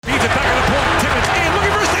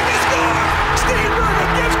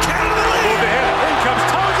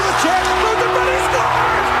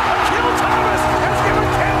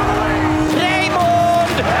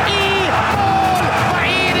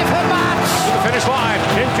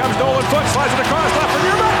Stolen foot, slides it across left for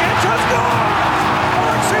Yermak, and touchdown!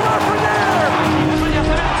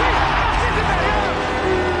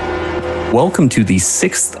 Welcome to the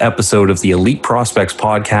 6th episode of the Elite Prospects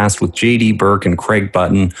podcast with JD Burke and Craig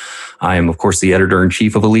Button. I am, of course, the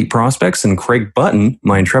editor-in-chief of Elite Prospects, and Craig Button,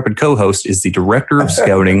 my intrepid co-host, is the director of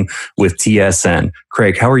scouting with TSN.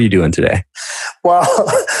 Craig, how are you doing today? Well,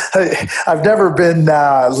 I've never been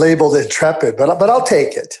labeled intrepid, but I'll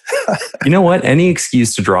take it. You know what? Any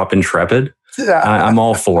excuse to drop intrepid, I'm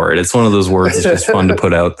all for it. It's one of those words that's just fun to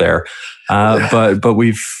put out there. But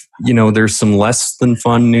we've, there's some less than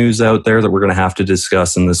fun news out there that we're going to have to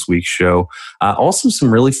discuss in this week's show. Also,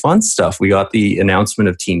 some really fun stuff. We got the announcement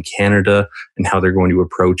of Team Canada and how they're going to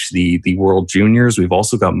approach the World Juniors. We've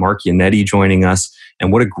also got Mark Yannetti joining us,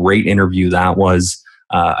 and what a great interview that was.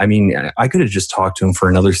 I could have just talked to him for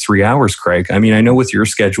another 3 hours, Craig. I know with your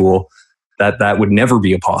schedule that would never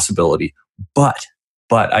be a possibility, but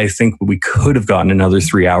I think we could have gotten another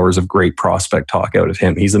 3 hours of great prospect talk out of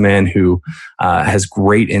him. He's a man who has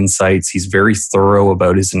great insights. He's very thorough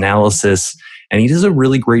about his analysis, and he does a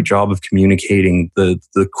really great job of communicating the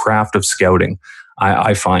craft of scouting,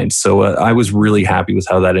 I find. So I was really happy with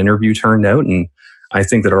how that interview turned out, and I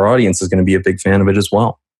think that our audience is going to be a big fan of it as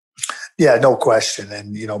well. Yeah, no question.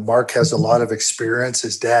 And, Mark has a lot of experience.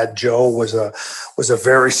 His dad, Joe, was a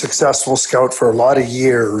very successful scout for a lot of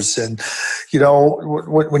years. And,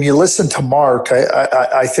 when you listen to Mark,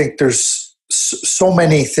 I think there's so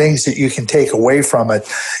many things that you can take away from it.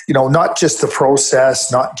 Not just the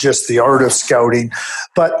process, not just the art of scouting,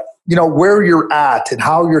 but where you're at and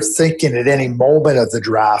how you're thinking at any moment of the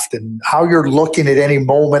draft and how you're looking at any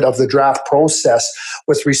moment of the draft process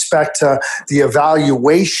with respect to the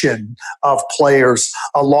evaluation of players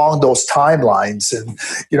along those timelines. And,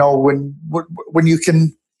 when you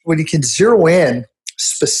can zero in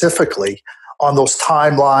specifically on those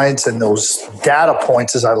timelines and those data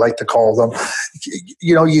points, as I like to call them,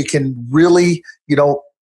 you can really,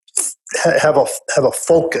 have a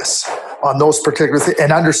focus on those particular things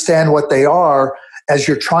and understand what they are as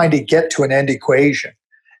you're trying to get to an end equation.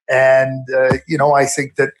 And, I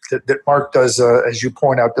think that Mark does, as you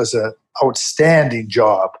point out, does an outstanding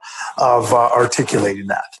job of articulating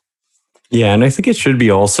that. Yeah, and I think it should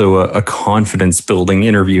be also a confidence-building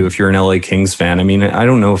interview if you're an LA Kings fan. I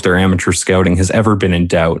don't know if their amateur scouting has ever been in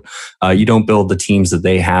doubt. You don't build the teams that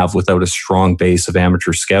they have without a strong base of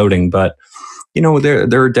amateur scouting, but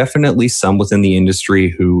there are definitely some within the industry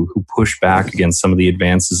who push back against some of the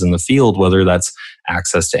advances in the field, whether that's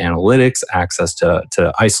access to analytics, access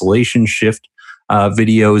to isolation shift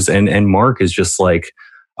videos. And Mark is just like,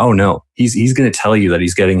 oh no, he's going to tell you that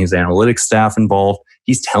he's getting his analytics staff involved.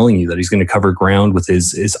 He's telling you that he's going to cover ground with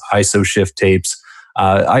his ISO shift tapes.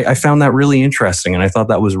 I found that really interesting, and I thought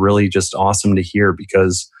that was really just awesome to hear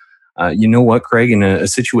because you know what, Craig, in a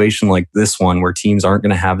situation like this one where teams aren't going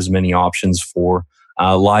to have as many options for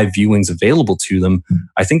live viewings available to them,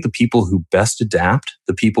 I think the people who best adapt,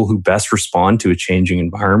 the people who best respond to a changing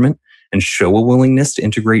environment and show a willingness to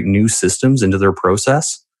integrate new systems into their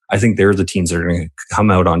process, I think they're the teams that are going to come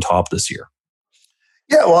out on top this year.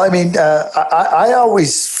 Yeah, well, I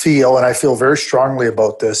always feel, and I feel very strongly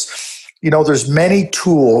about this, there's many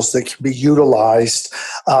tools that can be utilized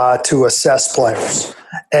to assess players.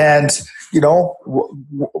 And,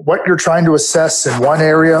 what you're trying to assess in one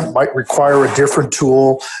area might require a different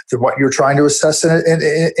tool than what you're trying to assess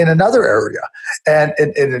in another area. And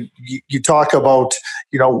you talk about,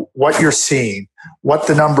 what you're seeing, what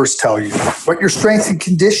the numbers tell you, what your strength and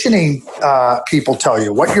conditioning people tell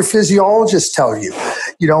you, what your physiologists tell you,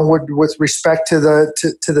 with respect to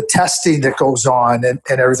the testing that goes on and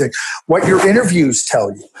everything, what your interviews tell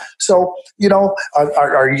you. So,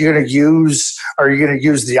 are you going to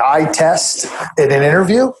use the eye test in an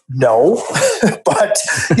interview? No, but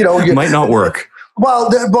it might not work. Well,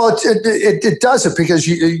 it doesn't, because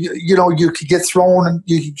you could get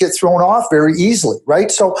thrown off very easily,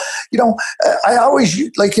 right? So I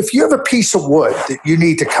always, like, if you have a piece of wood that you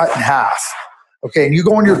need to cut in half, okay, and you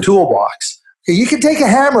go in your toolbox, okay, you can take a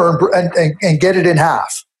hammer and get it in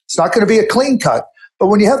half. It's not going to be a clean cut, but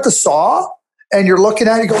when you have the saw and you're looking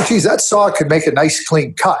at it, you go, geez, that saw could make a nice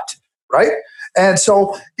clean cut, right? And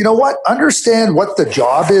so, understand what the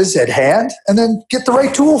job is at hand and then get the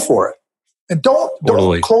right tool for it. And don't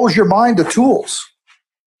close your mind to tools.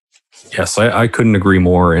 Yes, I couldn't agree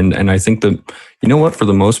more. And I think that, for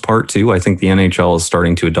the most part too, I think the NHL is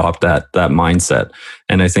starting to adopt that mindset.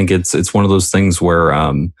 And I think it's one of those things where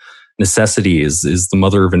necessity is the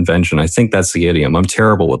mother of invention. I think that's the idiom. I'm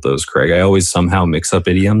terrible with those, Craig. I always somehow mix up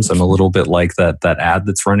idioms. I'm a little bit like that ad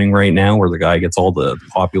that's running right now where the guy gets all the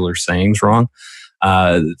popular sayings wrong.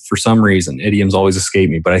 For some reason, idioms always escape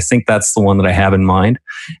me, but I think that's the one that I have in mind.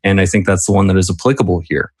 And I think that's the one that is applicable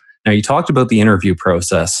here. Now, you talked about the interview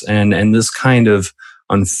process, and this kind of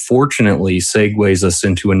unfortunately segues us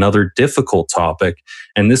into another difficult topic.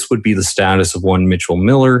 And this would be the status of one Mitchell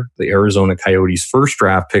Miller, the Arizona Coyotes' first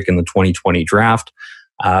draft pick in the 2020 draft.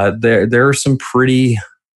 There are some pretty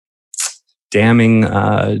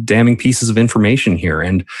damning pieces of information here.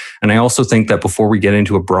 And I also think that before we get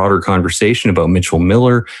into a broader conversation about Mitchell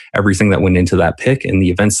Miller, everything that went into that pick and the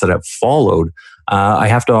events that have followed, I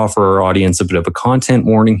have to offer our audience a bit of a content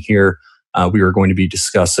warning here. We are going to be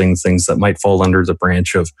discussing things that might fall under the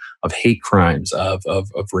branch of hate crimes, of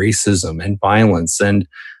racism and violence. And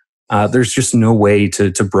there's just no way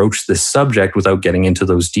to broach this subject without getting into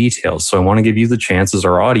those details. So I want to give you the chance as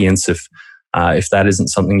our audience, if that isn't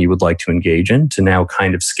something you would like to engage in, to now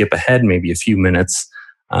kind of skip ahead maybe a few minutes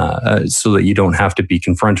so that you don't have to be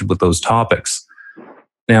confronted with those topics.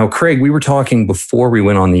 Now, Craig, we were talking before we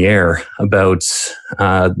went on the air about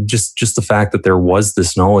just the fact that there was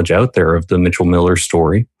this knowledge out there of the Mitchell Miller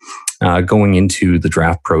story going into the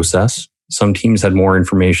draft process. Some teams had more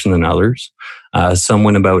information than others. Some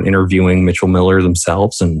went about interviewing Mitchell Miller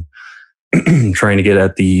themselves and trying to get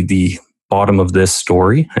at the bottom of this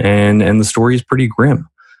story. And the story is pretty grim.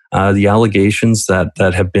 The allegations that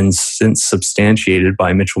have been since substantiated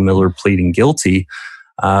by Mitchell Miller pleading guilty,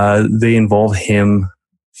 they involve him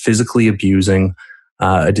physically abusing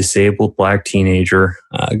a disabled Black teenager,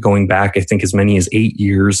 going back, I think, as many as 8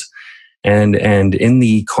 years. And in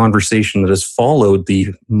the conversation that has followed,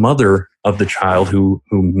 the mother of the child who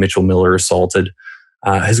Mitchell Miller assaulted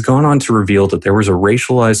has gone on to reveal that there was a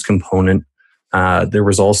racialized component. There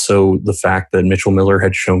was also the fact that Mitchell Miller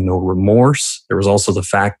had shown no remorse. There was also the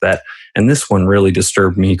fact that, and this one really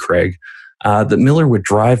disturbed me, Craig, that Miller would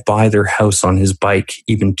drive by their house on his bike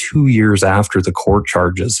even 2 years after the court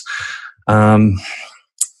charges.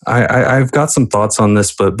 I've got some thoughts on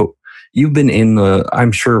this, but you've been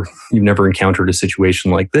I'm sure you've never encountered a situation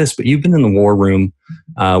like this, but you've been in the war room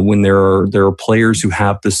when there are players who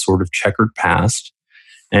have this sort of checkered past,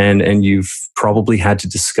 and you've probably had to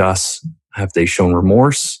discuss, have they shown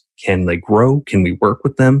remorse? Can they grow? Can we work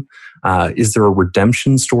with them? Is there a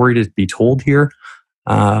redemption story to be told here?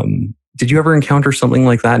 Did you ever encounter something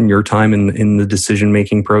like that in your time in the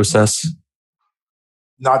decision-making process?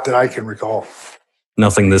 Not that I can recall.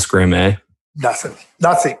 Nothing this grim, eh? Nothing.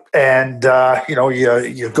 And,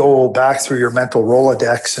 you go back through your mental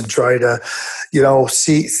Rolodex and try to,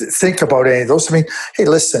 think about any of those. I mean, hey,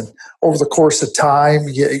 listen, over the course of time,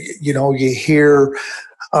 you hear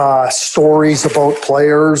stories about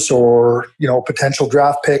players or, potential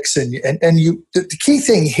draft picks. And the key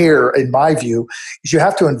thing here, in my view, is you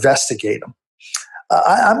have to investigate them.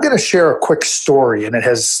 I'm going to share a quick story, and it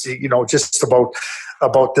has, just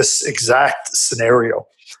about this exact scenario.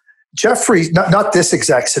 Jeffrey, not this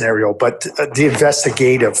exact scenario, but the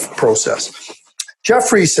investigative process. Jeff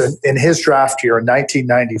Friesen, in his draft year in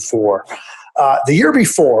 1994, the year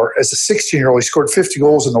before, as a 16-year-old, he scored 50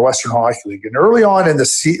 goals in the Western Hockey League. And early on in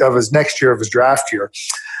of his next year of his draft year,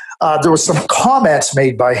 there was some comments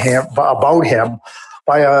made by him about him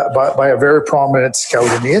by a very prominent scout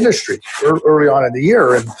in the industry early on in the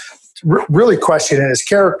year, and really questioning his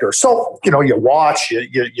character. So you watch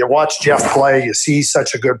Jeff play, you see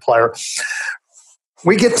such a good player.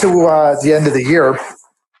 We get to the end of the year,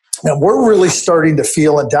 and we're really starting to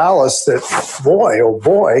feel in Dallas that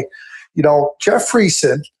boy, Jeff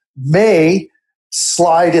Friesen may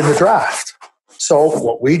slide in the draft. So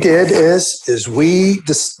what we did is we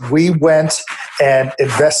went and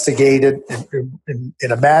investigated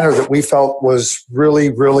in a manner that we felt was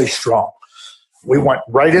really, really strong. We went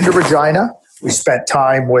right into Regina. We spent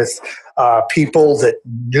time with people that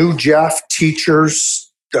knew Jeff,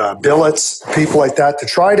 teachers, billets, people like that, to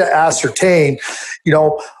try to ascertain,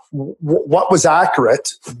 what was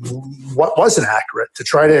accurate, what wasn't accurate, to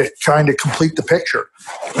try to kind of complete the picture.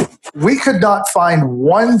 We could not find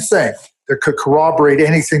one thing that could corroborate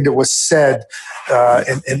anything that was said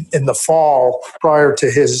in the fall prior to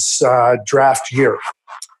his draft year.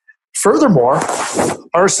 Furthermore,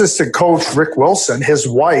 our assistant coach, Rick Wilson, his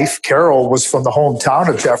wife, Carol, was from the hometown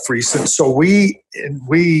of Jeff Friesen. So we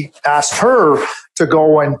asked her to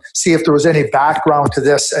go and see if there was any background to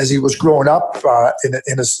this as he was growing up in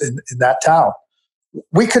that town.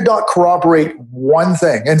 We could not corroborate one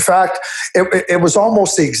thing. In fact, it was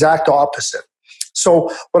almost the exact opposite.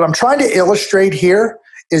 So what I'm trying to illustrate here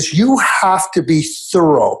is you have to be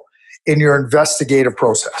thorough in your investigative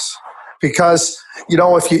process. Because,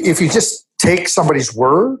 if you just take somebody's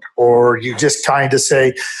word, or you just kind of say,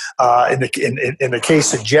 in the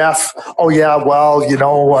case of Jeff, oh yeah, well,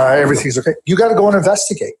 everything's okay. You got to go and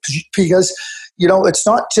investigate, because it's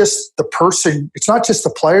not just the person, it's not just the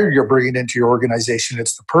player you're bringing into your organization,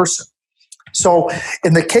 it's the person. So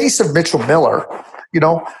in the case of Mitchell Miller, he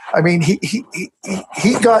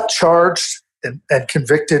got charged and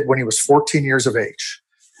convicted when he was 14 years of age,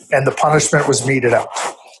 and the punishment was meted out.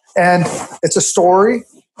 And it's a story,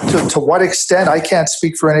 to what extent, I can't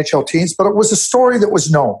speak for NHL teams, but it was a story that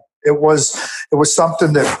was known. It was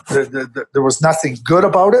something that there was nothing good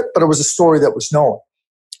about it, but it was a story that was known.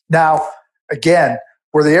 Now, again,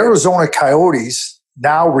 where the Arizona Coyotes,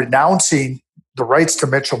 now renouncing the rights to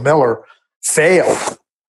Mitchell Miller, failed,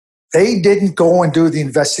 they didn't go and do the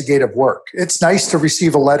investigative work. It's nice to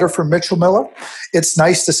receive a letter from Mitchell Miller. It's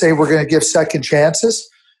nice to say we're going to give second chances,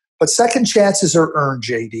 but second chances are earned,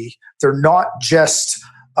 JD. They're not just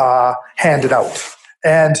handed out.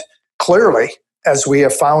 And clearly, as we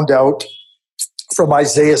have found out from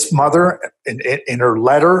Isaiah's mother in her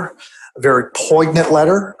letter, a very poignant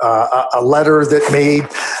letter, a letter that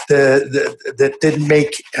didn't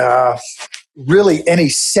make really any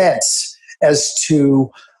sense as to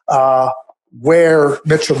where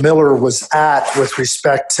Mitchell Miller was at with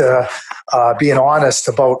respect to being honest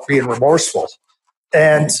about being remorseful.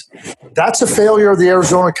 And that's a failure of the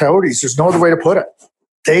Arizona Coyotes. There's no other way to put it.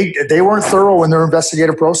 They weren't thorough in their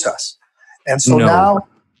investigative process. And so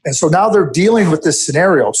now they're dealing with this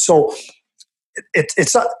scenario. So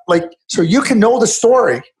it's not like, so you can know the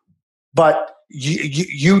story, but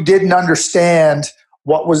you didn't understand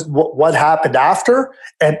what happened after,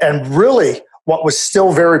 and really what was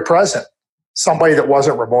still very present, somebody that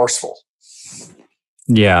wasn't remorseful.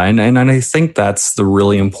 Yeah, and I think that's the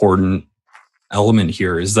really important element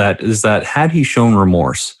here is that had he shown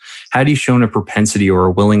remorse, had he shown a propensity or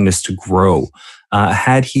a willingness to grow,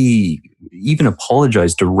 had he even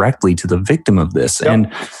apologized directly to the victim of this, yep.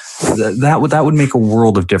 And that would make a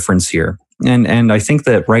world of difference here. And I think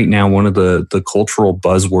that right now, one of the cultural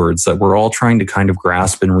buzzwords that we're all trying to kind of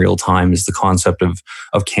grasp in real time is the concept of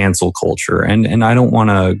cancel culture. And I don't want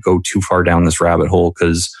to go too far down this rabbit hole,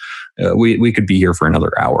 because we could be here for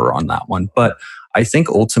another hour on that one. But I think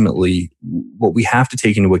ultimately what we have to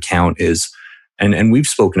take into account is, and we've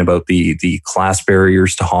spoken about the class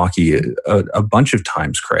barriers to hockey a bunch of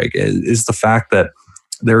times, Craig, is the fact that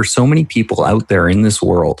there are so many people out there in this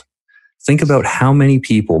world. Think about how many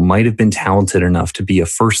people might have been talented enough to be a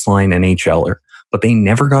first-line NHLer, but they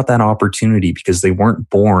never got that opportunity because they weren't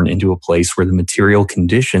born into a place where the material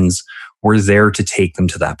conditions were there to take them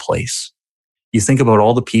to that place. You think about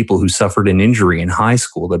all the people who suffered an injury in high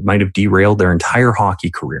school that might have derailed their entire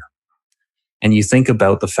hockey career. And you think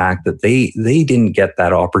about the fact that they didn't get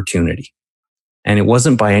that opportunity. And it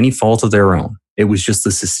wasn't by any fault of their own. It was just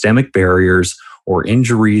the systemic barriers or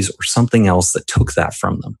injuries or something else that took that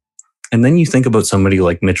from them. And then you think about somebody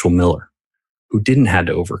like Mitchell Miller, who didn't have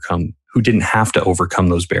to overcome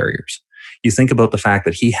those barriers. You think about the fact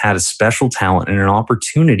that he had a special talent and an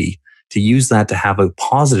opportunity to use that to have a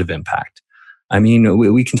positive impact. I mean,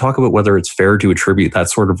 we can talk about whether it's fair to attribute that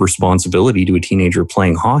sort of responsibility to a teenager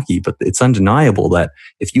playing hockey, but it's undeniable that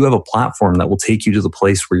if you have a platform that will take you to the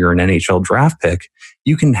place where you're an NHL draft pick,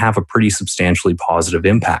 you can have a pretty substantially positive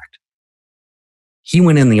impact. He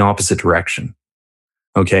went in the opposite direction.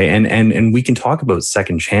 Okay, and we can talk about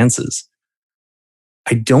second chances.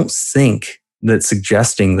 I don't think that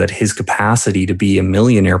suggesting that his capacity to be a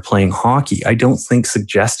millionaire playing hockey, I don't think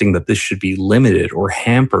suggesting that this should be limited or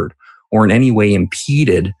hampered or in any way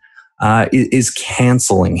impeded is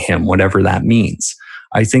canceling him, whatever that means.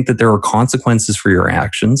 I think that there are consequences for your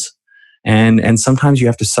actions, and sometimes you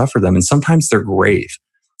have to suffer them, and sometimes they're grave.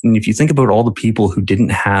 And if you think about all the people who didn't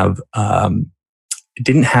have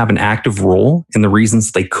an active role in the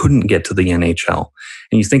reasons they couldn't get to the NHL.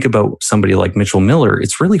 And you think about somebody like Mitchell Miller,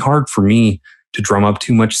 it's really hard for me to drum up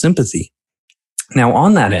too much sympathy. Now,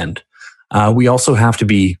 on that end, we also have to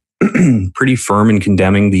be pretty firm in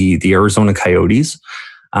condemning the Arizona Coyotes.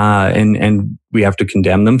 And we have to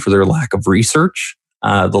condemn them for their lack of research,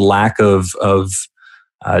 the lack of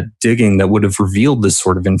digging that would have revealed this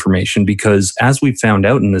sort of information. Because as we found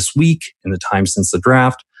out in this week, in the time since the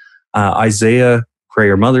draft, Isaiah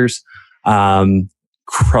Crayer Mothers,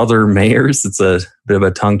 Crother Mayers, it's a bit of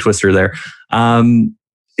a tongue twister there,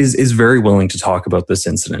 is very willing to talk about this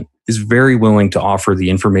incident, is very willing to offer the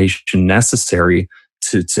information necessary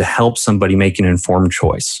to help somebody make an informed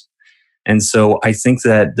choice. And so I think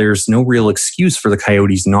that there's no real excuse for the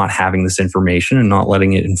Coyotes not having this information and not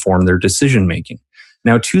letting it inform their decision making.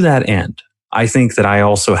 Now, to that end, I think that I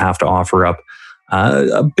also have to offer up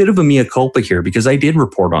A bit of a mea culpa here because I did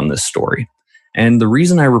report on this story. And the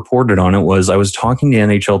reason I reported on it was I was talking to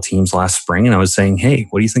NHL teams last spring and I was saying, hey,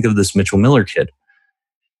 what do you think of this Mitchell Miller kid?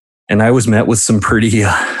 And I was met with some pretty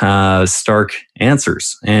stark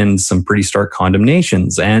answers and some pretty stark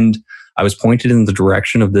condemnations. And I was pointed in the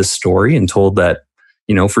direction of this story and told that,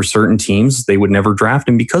 for certain teams, they would never draft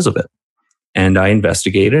him because of it. And I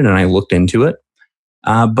investigated and I looked into it.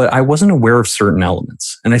 But I wasn't aware of certain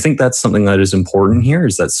elements. And I think that's something that is important here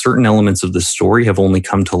is that certain elements of the story have only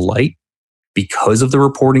come to light because of the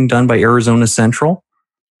reporting done by Arizona Central.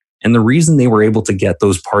 And the reason they were able to get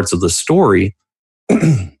those parts of the story,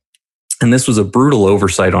 and this was a brutal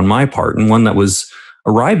oversight on my part and one that was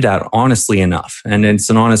arrived at honestly enough. And it's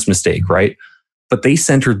an honest mistake, right? But they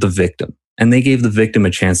centered the victim and they gave the victim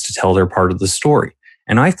a chance to tell their part of the story.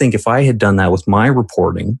 And I think if I had done that with my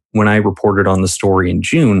reporting, when I reported on the story in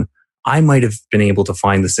June, I might have been able to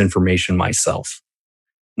find this information myself.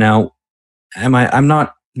 Now, I'm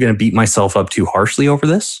not going to beat myself up too harshly over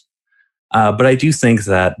this, but I do think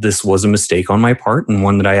that this was a mistake on my part and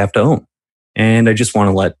one that I have to own. And I just want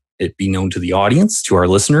to let it be known to the audience, to our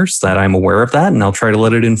listeners, that I'm aware of that, and I'll try to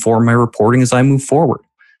let it inform my reporting as I move forward.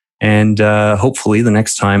 And hopefully the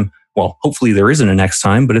next time, well, hopefully there isn't a next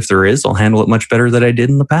time, but if there is, I'll handle it much better than I did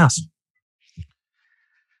in the past.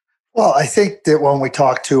 Well, I think that when we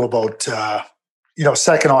talk too about,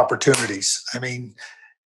 second opportunities, I mean,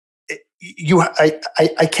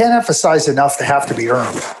 I can't emphasize enough they have to be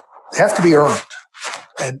earned. They have to be earned.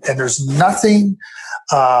 And there's nothing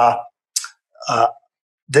that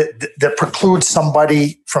precludes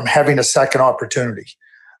somebody from having a second opportunity.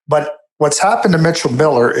 But what's happened to Mitchell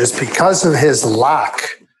Miller is because of his lack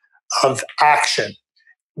of action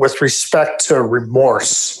with respect to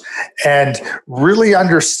remorse and really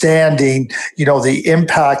understanding, the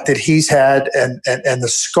impact that he's had and the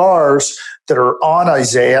scars that are on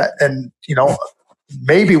Isaiah and,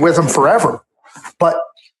 maybe with him forever. But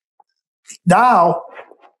now,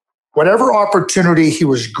 whatever opportunity he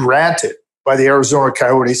was granted by the Arizona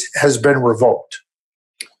Coyotes has been revoked.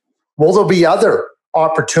 Will there be other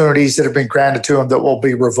opportunities that have been granted to him that will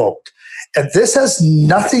be revoked? And this has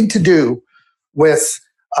nothing to do with,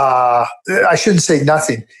 I shouldn't say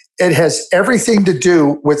nothing. It has everything to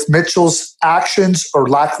do with Mitchell's actions or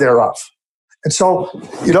lack thereof. And so,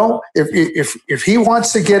 if he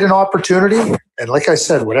wants to get an opportunity, and like I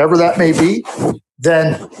said, whatever that may be,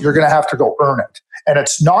 then you're going to have to go earn it. And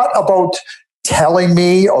it's not about telling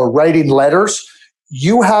me or writing letters.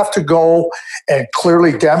 You have to go and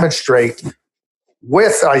clearly demonstrate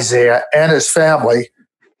with Isaiah and his family,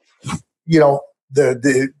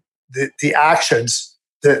 the actions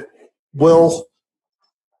that will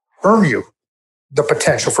earn you the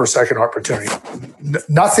potential for a second opportunity.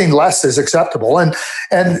 Nothing less is acceptable. And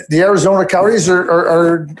the Arizona Coyotes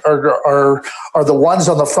are the ones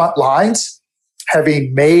on the front lines,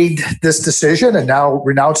 having made this decision and now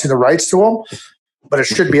renouncing the rights to them. But it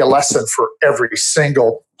should be a lesson for every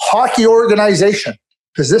single hockey organization,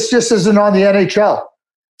 because this just isn't on the NHL.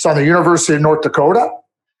 It's on the University of North Dakota.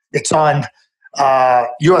 It's on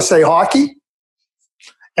USA Hockey,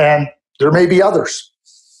 and there may be others.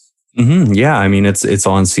 Mm-hmm. Yeah, I mean, it's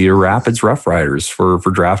on Cedar Rapids Rough Riders for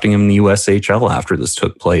drafting him in the USHL after this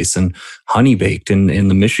took place, and Honey Baked in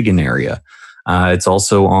the Michigan area. It's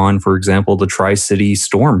also on, for example, the Tri-City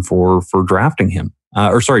Storm for drafting him,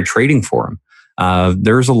 trading for him.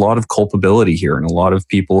 There's a lot of culpability here, and a lot of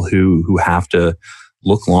people who have to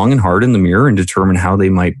look long and hard in the mirror and determine how they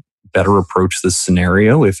might better approach this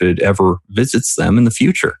scenario if it ever visits them in the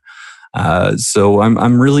future. So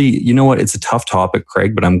I'm really, it's a tough topic,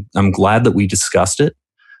 Craig, but I'm glad that we discussed it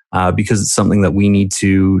because it's something that we need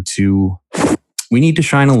to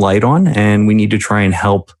shine a light on, and we need to try and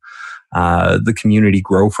help the community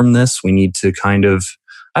grow from this. We need to kind of,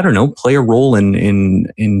 play a role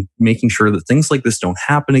in making sure that things like this don't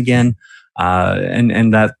happen again,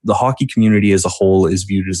 and that the hockey community as a whole is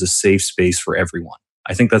viewed as a safe space for everyone.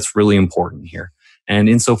 I think that's really important here. And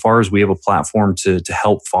insofar as we have a platform to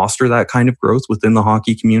help foster that kind of growth within the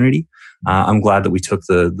hockey community, I'm glad that we took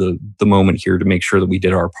the moment here to make sure that we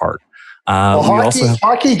did our part.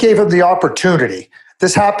 Hockey gave him the opportunity.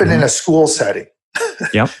 This happened in a school setting.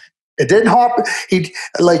 Yep. It didn't happen.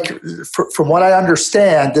 From what I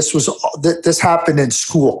understand, this happened in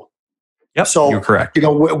school. Yep, so you're correct.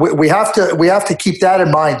 We have to keep that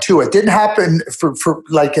in mind too. It didn't happen for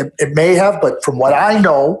it may have, but from what I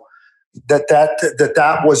know,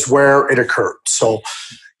 that was where it occurred. So,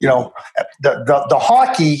 the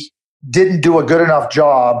hockey didn't do a good enough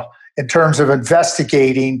job in terms of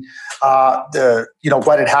investigating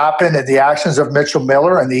what had happened and the actions of Mitchell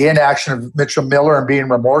Miller and the inaction of Mitchell Miller and being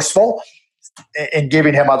remorseful and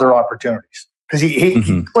giving him other opportunities because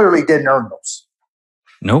he clearly didn't earn those.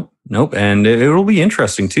 Nope. And it'll be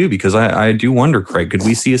interesting too, because I do wonder, Craig, could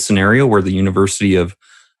we see a scenario where the University of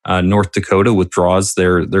North Dakota withdraws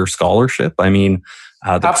their scholarship? I mean,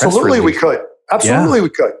 absolutely we could. Absolutely we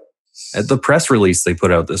could. The press release they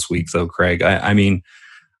put out this week, though, Craig,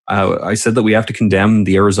 I said that we have to condemn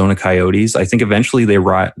the Arizona Coyotes. I think eventually they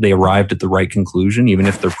arrived at the right conclusion, even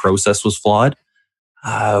if their process was flawed.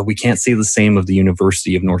 We can't say the same of the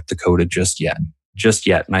University of North Dakota just yet.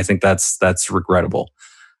 And I think that's regrettable.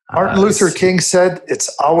 Martin Luther King said,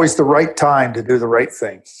 it's always the right time to do the right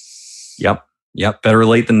thing. Yep. Better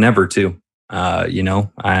late than never, too.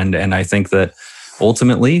 And I think that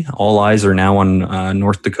ultimately all eyes are now on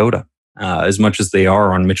North Dakota, as much as they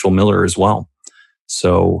are on Mitchell Miller as well.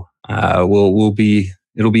 So it'll be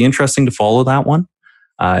interesting to follow that one.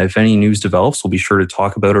 If any news develops, we'll be sure to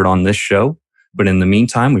talk about it on this show. But in the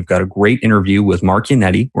meantime, we've got a great interview with Mark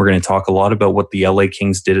Yannetti. We're going to talk a lot about what the LA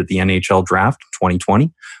Kings did at the NHL Draft 2020.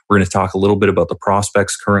 We're going to talk a little bit about the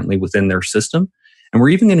prospects currently within their system. And we're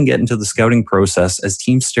even going to get into the scouting process as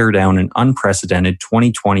teams stare down an unprecedented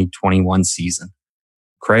 2020-21 season.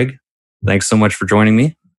 Craig, thanks so much for joining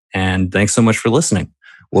me. And thanks so much for listening.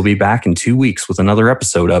 We'll be back in 2 weeks with another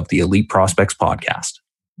episode of the Elite Prospects Podcast.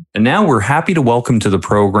 And now we're happy to welcome to the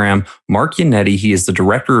program Mark Yannetti. He is the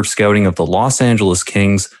Director of Scouting of the Los Angeles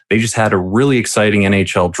Kings. They just had a really exciting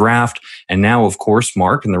NHL draft. And now, of course,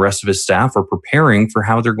 Mark and the rest of his staff are preparing for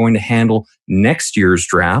how they're going to handle next year's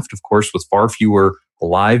draft. Of course, with far fewer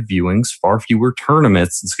live viewings, far fewer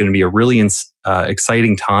tournaments. It's going to be a really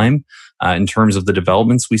exciting time in terms of the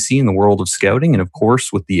developments we see in the world of scouting. And of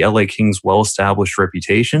course, with the LA Kings' well-established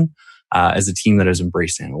reputation as a team that has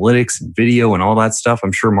embraced analytics and video and all that stuff,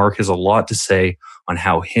 I'm sure Mark has a lot to say on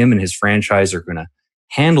how him and his franchise are going to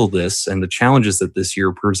handle this and the challenges that this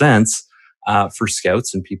year presents for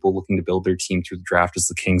scouts and people looking to build their team through the draft as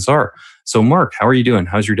the Kings are. So Mark, how are you doing?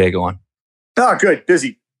 How's your day going? Oh, good.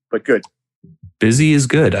 Busy, but good. Busy is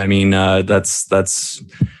good. I mean,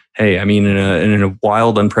 hey, I mean, in a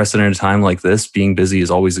wild, unprecedented time like this, being busy is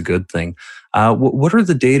always a good thing. What are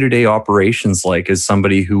the day-to-day operations like as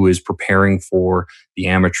somebody who is preparing for the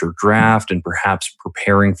amateur draft and perhaps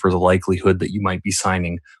preparing for the likelihood that you might be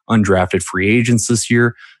signing undrafted free agents this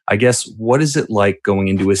year? I guess, what is it like going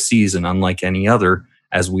into a season unlike any other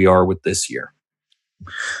as we are with this year?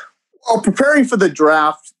 Well, preparing for the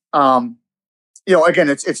draft, again,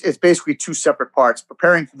 it's basically two separate parts: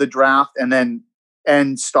 preparing for the draft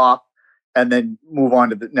and stop, and then move on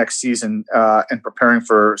to the next season and preparing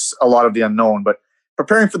for a lot of the unknown. But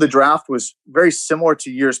preparing for the draft was very similar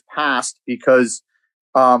to years past because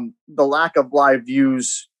the lack of live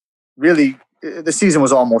views, really, the season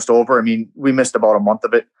was almost over. I mean, we missed about a month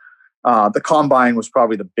of it. The combine was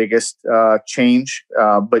probably the biggest change.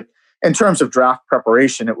 But in terms of draft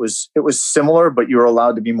preparation, it was similar, but you were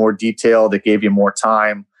allowed to be more detailed. It gave you more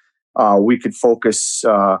time. We could focus,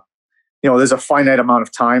 there's a finite amount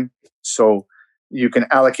of time. So you can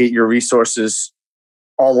allocate your resources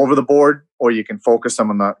all over the board, or you can focus them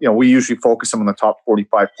on we usually focus them on the top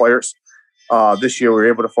 45 players. This year, we were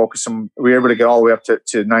able to get all the way up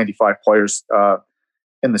to 95 players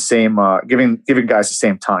in the same, giving guys the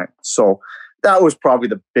same time. So that was probably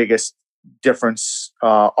the biggest difference.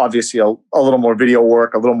 Obviously, a little more video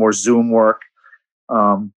work, a little more Zoom work.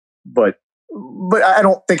 But I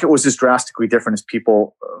don't think it was as drastically different as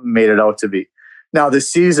people made it out to be. Now,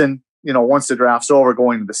 this season, once the draft's over,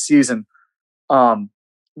 going into the season,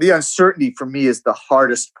 the uncertainty for me is the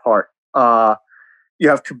hardest part. You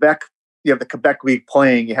have Quebec, you have the Quebec League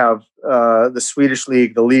playing, you have the Swedish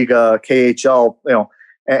League, the Liga, KHL,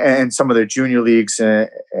 and some of their junior leagues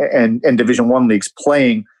and Division I leagues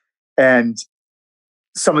playing, and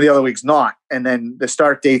some of the other leagues not. And then the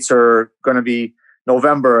start dates are going to be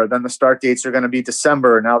November, then the start dates are going to be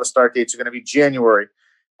December, now the start dates are going to be January.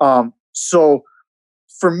 So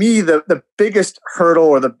for me, the biggest hurdle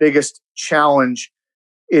or the biggest challenge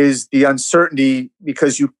is the uncertainty,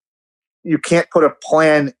 because you can't put a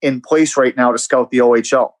plan in place right now to scout the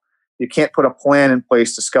OHL. You can't put a plan in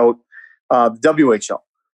place to scout the WHL.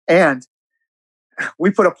 And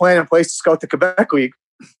we put a plan in place to scout the Quebec League,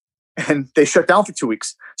 and they shut down for 2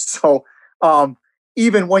 weeks. So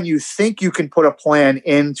even when you think you can put a plan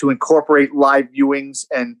in to incorporate live viewings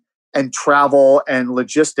and travel and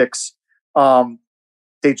logistics,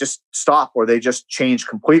 they just stop, or they just change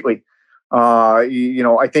completely.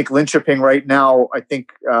 I think Linköping right now, I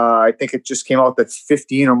think it just came out that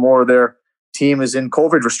 15 or more of team is in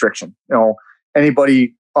COVID restriction.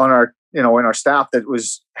 Anybody on our, in our staff that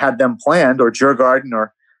had them planned, or Djurgården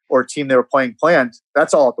or a team they were playing planned,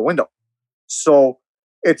 that's all out the window. So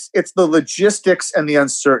it's the logistics and the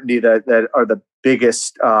uncertainty that are the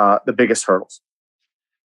biggest hurdles.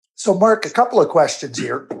 So, Mark, a couple of questions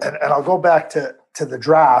here, and I'll go back to the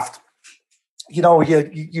draft.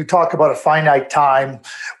 You talk about a finite time.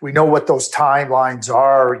 We know what those timelines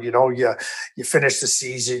are. You finish the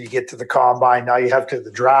season, you get to the combine, now you have to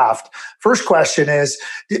the draft. First question is,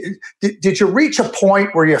 did you reach a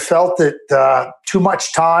point where you felt that too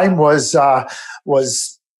much time was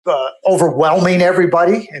overwhelming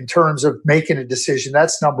everybody in terms of making a decision?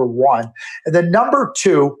 That's number one. And then number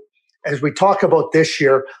two, as we talk about this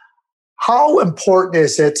year, how important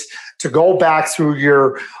is it to go back through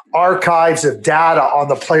your archives of data on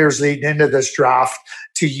the players leading into this draft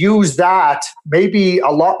to use that maybe a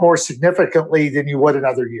lot more significantly than you would in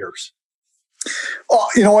other years? Well,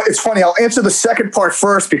 it's funny. I'll answer the second part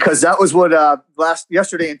first, because that was what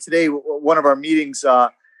yesterday and today, one of our meetings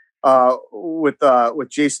with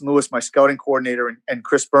Jason Lewis, my scouting coordinator, and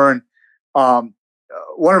Chris Byrne. One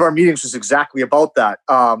of our meetings was exactly about that.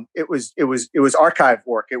 It was archive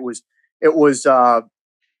work. It was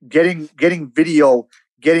getting video,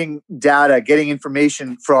 getting data, getting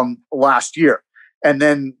information from last year. And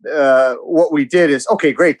then what we did is,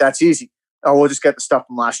 okay, great, that's easy. We'll just get the stuff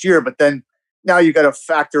from last year. But then now you got to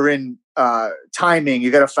factor in timing.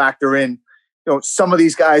 You got to factor in, some of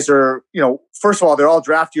these guys are, first of all, they're all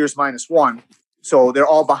draft years -1. So they're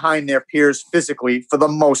all behind their peers physically for the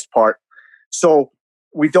most part. So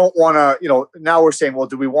we don't want to, now we're saying, well,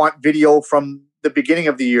 do we want video from the beginning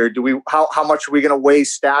of the year? How much are we going to weigh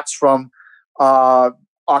stats from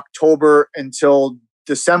October until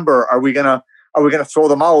December? Are we gonna throw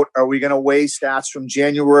them out? Are we gonna weigh stats from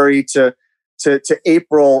January to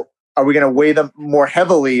April? Are we gonna weigh them more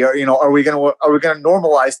heavily? Or are we gonna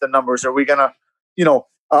normalize the numbers? Are we gonna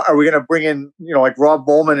bring in like Rob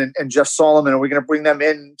Bowman and Jeff Solomon? Are we gonna bring them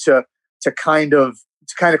in to kind of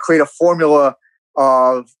create a formula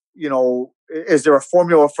of is there a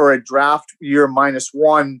formula for a draft year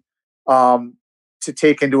 -1 to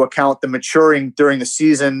take into account the maturing during the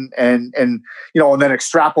season and then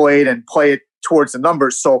extrapolate and play it towards the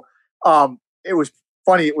numbers? So it was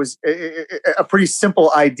funny. It was a pretty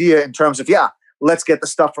simple idea in terms of, let's get the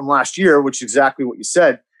stuff from last year, which is exactly what you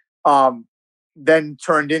said. Then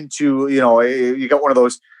turned into, you got one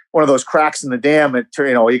of those cracks in the dam.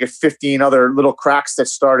 You get 15 other little cracks that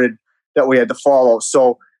started that we had to follow.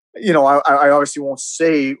 So, I obviously won't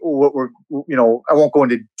say what I won't go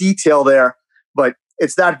into detail there, but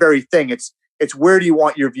it's that very thing. It's where do you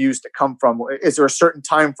want your views to come from? Is there a certain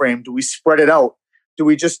time frame? Do we spread it out? Do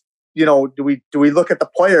we just, do we look at the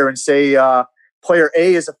player and say, player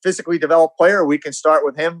A is a physically developed player, we can start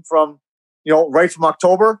with him from, right from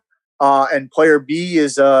October, and player B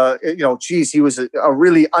is, he was a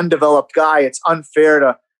really undeveloped guy. It's unfair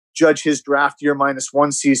to judge his draft year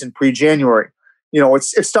 -1 season pre-January.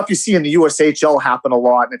 It's stuff you see in the USHL happen a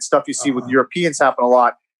lot, and it's stuff you see with Europeans happen a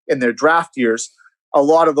lot in their draft years. A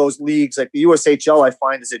lot of those leagues, like the USHL, I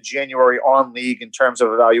find is a January on league in terms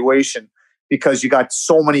of evaluation, because you got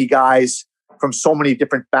so many guys from so many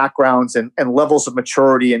different backgrounds and levels of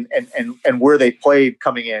maturity and where they played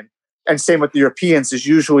coming in. And same with the Europeans. There's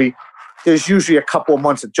usually a couple of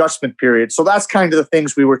months adjustment period. So that's kind of the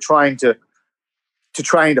things we were trying to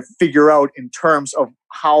figure out in terms of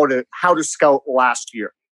how to scout last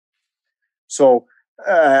year. So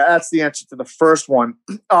that's the answer to the first one.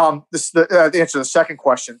 This is the answer to the second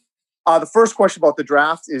question. The first question about the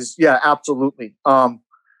draft is, absolutely.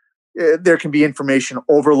 There can be information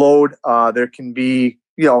overload. There can be,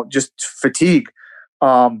 just fatigue.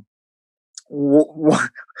 I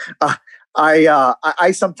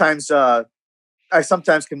sometimes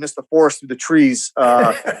can miss the forest through the trees.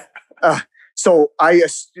 So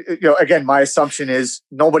again, my assumption is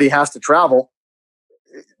nobody has to travel.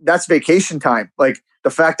 That's vacation time. Like the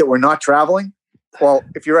fact that we're not traveling. Well,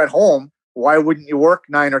 if you're at home, why wouldn't you work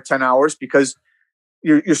 9 or 10 hours? Because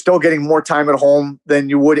you're still getting more time at home than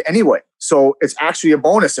you would anyway. So it's actually a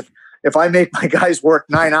bonus. If I make my guys work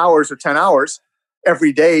 9 hours or 10 hours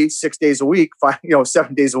every day, 6 days a week,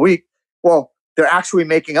 7 days a week, well, they're actually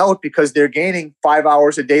making out because they're gaining 5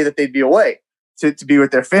 hours a day that they'd be away to be with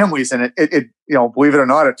their families. And it believe it or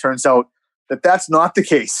not, it turns out that that's not the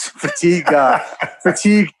case. Fatigue,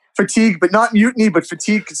 but not mutiny, but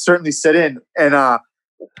fatigue can certainly set in. And,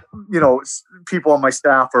 people on my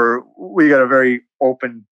staff we got a very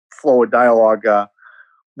open flow of dialogue.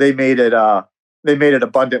 They made it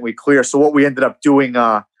abundantly clear. So what we ended up doing,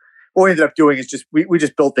 what we ended up doing is just we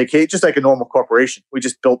just built vacation, just like a normal corporation. We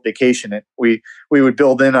just built vacation. We would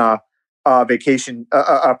build in a vacation,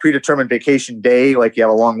 a predetermined vacation day, like you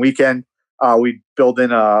have a long weekend. We'd build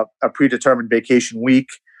in a predetermined vacation week.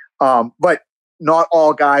 But not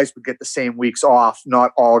all guys would get the same weeks off.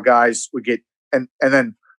 Not all guys would get, and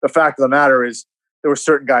then the fact of the matter is there were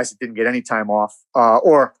certain guys that didn't get any time off,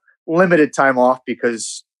 or limited time off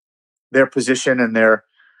because their position and their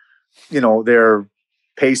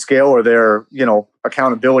pay scale or their,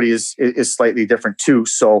 accountability is slightly different too.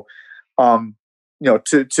 So, to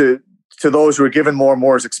those who are given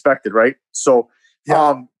more is expected, right? So,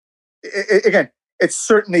 again, it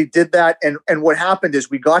certainly did that. And what happened is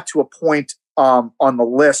we got to a point on the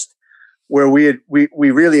list where we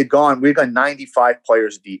really had gone 95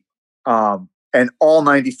 players deep, and all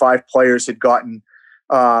 95 players had gotten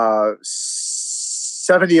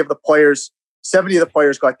 70 of the players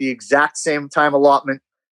got the exact same time allotment,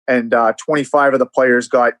 and 25 of the players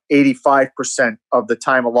got 85% of the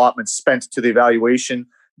time allotment spent to the evaluation,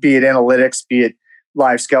 be it analytics, be it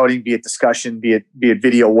live scouting, be it discussion, be it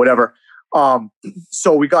video, whatever.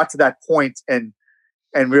 So we got to that point and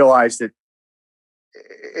realized that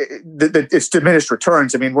it's diminished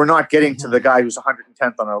returns. I mean, we're not getting to the guy who's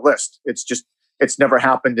 110th on our list. It's never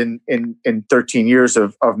happened in 13 years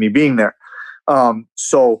of me being there.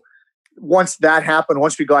 So once that happened,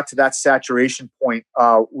 once we got to that saturation point,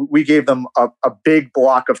 we gave them a big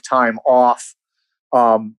block of time off,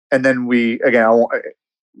 and then we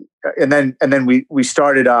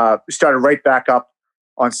started right back up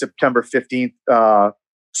on September 15th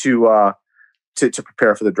to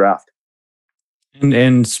prepare for the draft.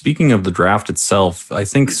 And speaking of the draft itself, I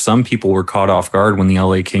think some people were caught off guard when the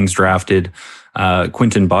LA Kings drafted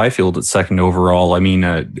Quinton Byfield at second overall. I mean,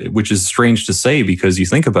 which is strange to say because you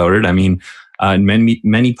think about it. I mean,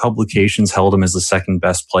 many publications held him as the second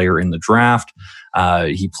best player in the draft.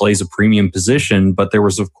 He plays a premium position, but there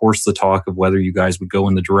was, of course, the talk of whether you guys would go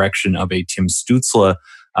in the direction of a Tim Stützle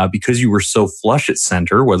because you were so flush at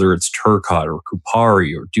center, whether it's Turcotte or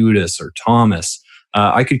Kupari or Dudas or Thomas.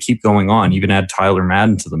 I could keep going on, even add Tyler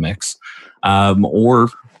Madden to the mix. Or,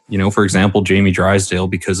 for example, Jamie Drysdale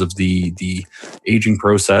because of the aging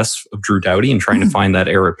process of Drew Doughty and trying to find that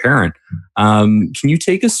heir apparent. Can you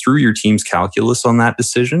take us through your team's calculus on that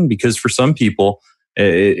decision? Because for some people,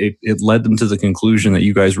 it led them to the conclusion that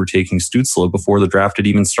you guys were taking Stützle before the draft had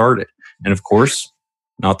even started. And of course,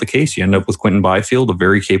 not the case. You end up with Quinton Byfield, a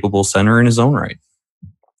very capable center in his own right.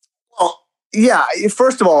 Well, yeah,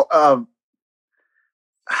 first of all,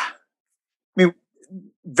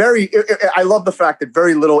 I love the fact that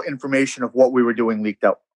very little information of what we were doing leaked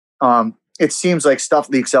out. It seems like stuff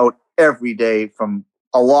leaks out every day from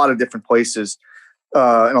a lot of different places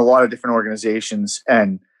and a lot of different organizations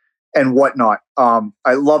and whatnot.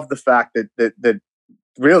 I love the fact that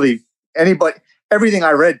really everything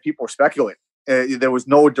I read, people were speculating. There was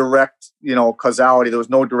no direct, causality. There was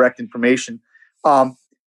no direct information.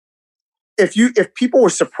 If people were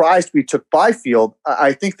surprised we took Byfield,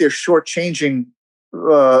 I think they're shortchanging.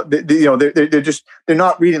 They're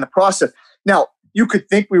not reading the process. Now, you could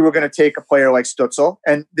think we were going to take a player like Stützle,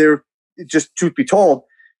 and they're just, truth be told,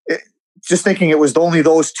 just thinking it was only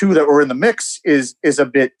those two that were in the mix is a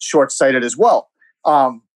bit short-sighted as well.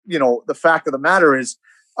 The fact of the matter is,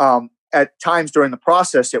 at times during the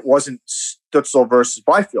process, it wasn't Stützle versus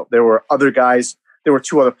Byfield. There were other guys. There were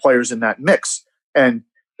two other players in that mix, and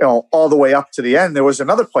all the way up to the end, there was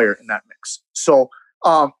another player in that mix. So,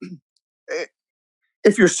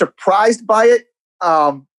 if you're surprised by it,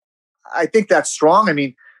 I think that's strong. I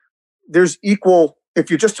mean, there's equal. If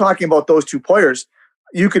you're just talking about those two players,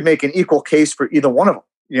 you could make an equal case for either one of them.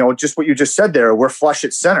 Just what you just said there. We're flush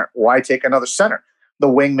at center. Why take another center? The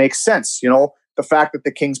wing makes sense. The fact that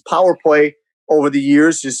the Kings' power play over the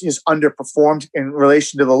years is underperformed in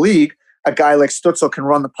relation to the league. A guy like Stützle can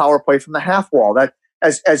run the power play from the half wall. That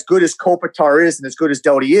as good as Kopitar is and as good as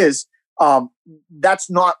Doughty is, that's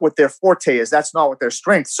not what their forte is. That's not what their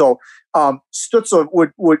strength. So Stützle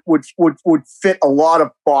would fit a lot of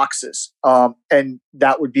boxes, and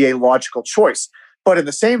that would be a logical choice. But in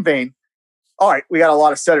the same vein, all right, we got a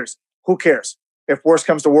lot of setters. Who cares? If worse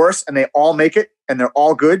comes to worse and they all make it and they're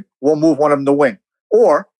all good, we'll move one of them to wing.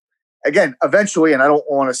 Or, again, eventually, and I don't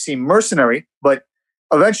want to seem mercenary, but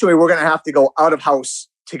eventually we're going to have to go out of house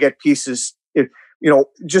to get pieces.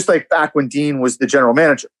 Just like back when Dean was the general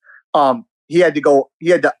manager. He had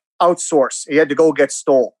to outsource. He had to go get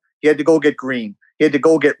Stoll. He had to go get Green. He had to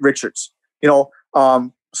go get Richards.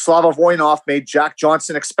 Slava Voinov made Jack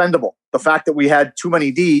Johnson expendable. The fact that we had too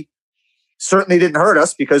many D certainly didn't hurt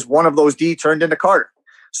us because one of those D turned into Carter.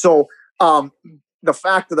 So the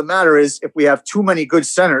fact of the matter is, if we have too many good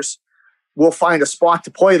centers, we'll find a spot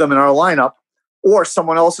to play them in our lineup, or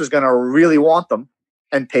someone else is going to really want them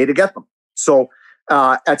and pay to get them. So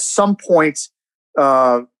at some point,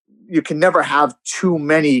 you can never have too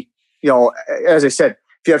many. As I said,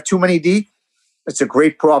 if you have too many D, it's a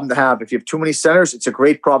great problem to have. If you have too many centers, it's a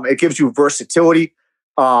great problem. It gives you versatility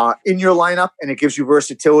in your lineup, and it gives you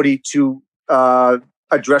versatility to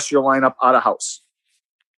address your lineup out of house.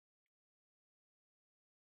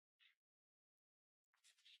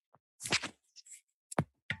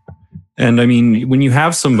 And I mean, when you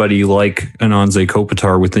have somebody like an Anze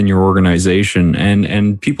Kopitar within your organization,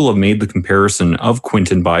 and people have made the comparison of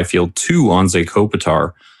Quinton Byfield to Anze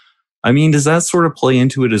Kopitar, I mean, does that sort of play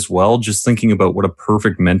into it as well? Just thinking about what a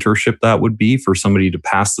perfect mentorship that would be for somebody to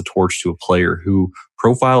pass the torch to a player who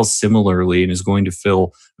profiles similarly and is going to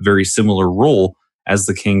fill a very similar role as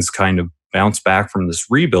the Kings kind of bounce back from this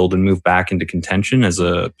rebuild and move back into contention as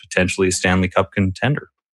a potentially a Stanley Cup contender.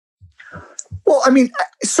 Well, I mean,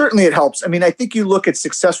 certainly it helps. I mean, I think you look at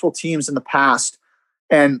successful teams in the past,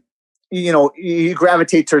 and you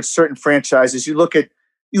gravitate towards certain franchises. You look at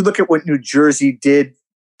what New Jersey did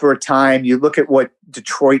for a time. You look at what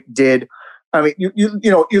Detroit did. I mean,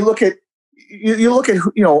 you look at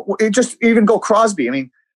just even go Crosby. I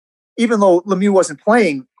mean, even though Lemieux wasn't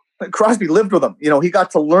playing, Crosby lived with him. He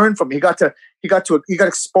got to learn from him. He got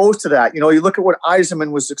exposed to that. You look at what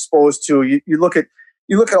Yzerman was exposed to. You look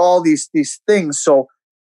at all these things. So,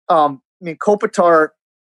 I mean, Kopitar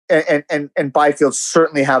and Byfield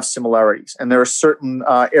certainly have similarities, and there are certain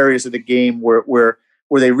areas of the game where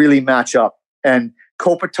they really match up. And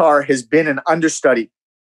Kopitar has been an understudy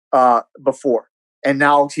before, and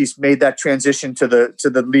now he's made that transition to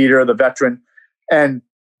the leader, the veteran. And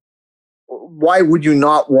why would you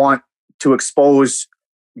not want to expose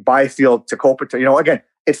Byfield to Kopitar? Again,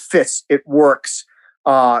 it fits, it works.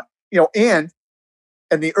 And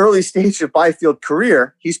in the early stage of Byfield's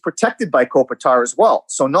career, he's protected by Kopitar as well.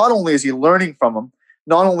 So not only is he learning from him,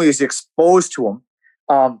 not only is he exposed to him,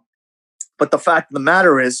 but the fact of the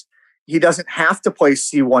matter is he doesn't have to play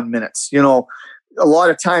C1 minutes. A lot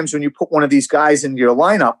of times when you put one of these guys into your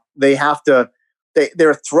lineup,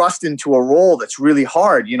 they're thrust into a role that's really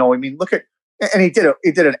hard. I mean, look at, and he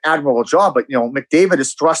did an admirable job, but McDavid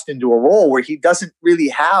is thrust into a role where he doesn't really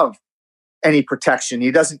have any protection.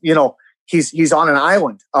 He doesn't, he's on an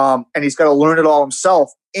island, and he's got to learn it all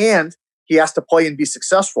himself, and he has to play and be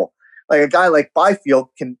successful. Like a guy like Byfield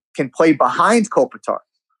can play behind Kopitar.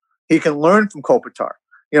 He can learn from Kopitar.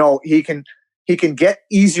 He can get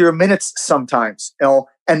easier minutes sometimes.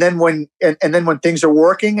 And then when things are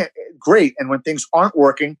working, great. And when things aren't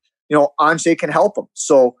working, Anze can help him.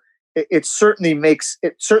 So it certainly makes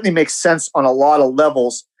sense on a lot of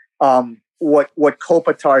levels. What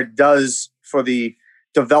Kopitar does for the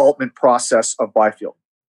development process of Byfield.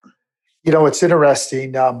 It's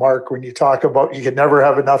interesting, Mark, when you talk about you can never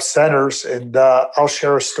have enough centers. And I'll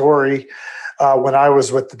share a story. When I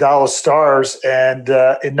was with the Dallas Stars, and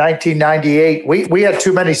in 1998, we had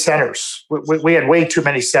too many centers. We had way too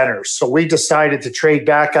many centers. So we decided to trade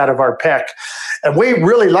back out of our pick. And we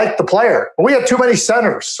really liked the player, but we had too many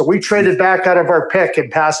centers. So we traded back out of our pick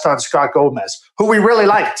and passed on Scott Gomez, who we really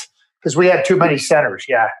liked because we had too many centers.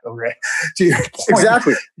 Yeah, okay. To your point,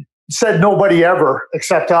 exactly. Said nobody ever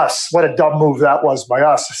except us. What a dumb move that was by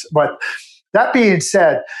us. But that being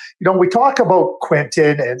said, we talk about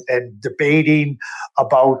Quinton and debating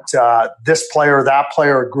about this player, that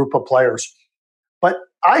player, a group of players. But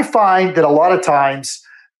I find that a lot of times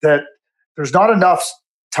that there's not enough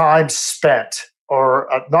time spent or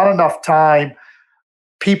not enough time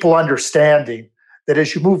people understanding that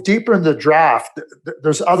as you move deeper in the draft,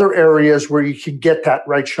 there's other areas where you can get that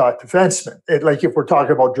right shot defenseman, like if we're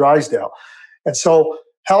talking about Drysdale. And so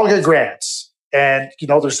Helge Grants, and,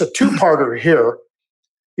 there's a two-parter here.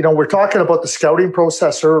 We're talking about the scouting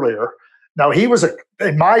process earlier. Now,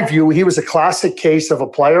 in my view, he was a classic case of a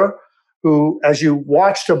player who, as you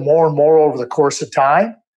watched him more and more over the course of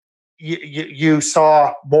time, you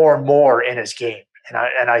saw more and more in his game.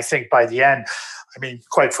 And I think by the end, I mean,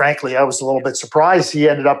 quite frankly, I was a little bit surprised he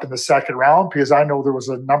ended up in the second round because I know there was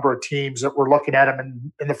a number of teams that were looking at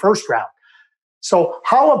him in the first round. So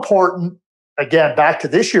how important, again, back to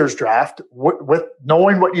this year's draft, with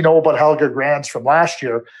knowing what you know about Helge Grants from last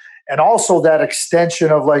year, and also that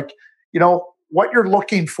extension of what you're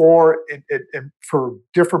looking for for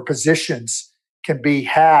different positions can be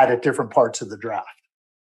had at different parts of the draft.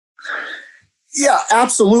 Yeah,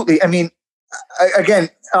 absolutely. I mean, again,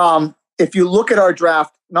 if you look at our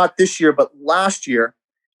draft, not this year but last year,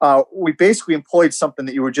 we basically employed something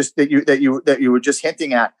that you were just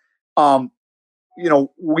hinting at.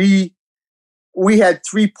 we had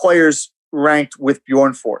 3 players ranked with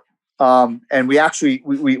Bjornfort. And we actually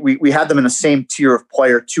we had them in the same tier of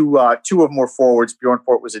player. Two of them were forwards.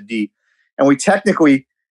 Bjornfort was a D, and we technically,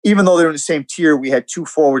 even though they're in the same tier, we had 2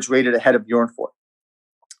 forwards rated ahead of Bjornfort.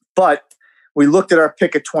 But we looked at our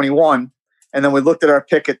pick at 21, and then we looked at our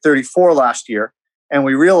pick at 34 last year, and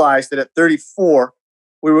we realized that at 34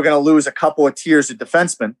 we were going to lose a couple of tiers of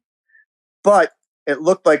defensemen, but it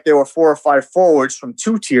looked like there were 4 or 5 forwards from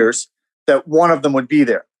 2 tiers that one of them would be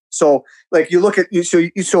there. So, like you look at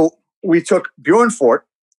so we took Bjornfort,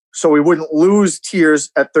 so we wouldn't lose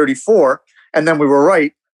tiers at 34, and then we were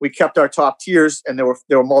right. We kept our top tiers, and there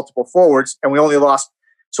were multiple forwards, and we only lost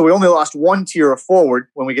 1 tier of forward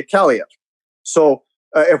when we get Kaliev. So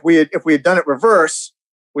if we had done it reverse,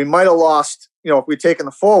 we might have lost. If we'd taken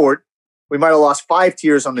the forward, we might have lost 5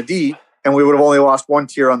 tiers on the D, and we would have only lost 1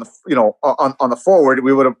 tier on the on the forward.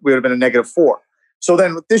 We would have been a -4. So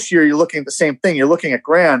then this year, you're looking at the same thing. You're looking at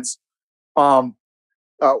Grands.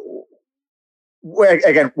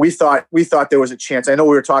 Again, we thought there was a chance. I know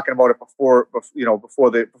we were talking about it before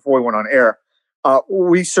we went on air.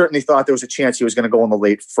 We certainly thought there was a chance he was going to go in the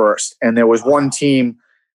late first. And there was one team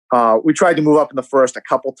we tried to move up in the first a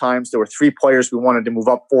couple times. There were 3 players we wanted to move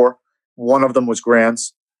up for. One of them was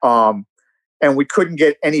Grands, and we couldn't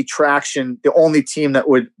get any traction. The only team that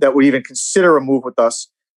would even consider a move with us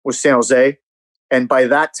was San Jose. And by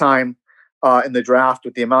that time in the draft,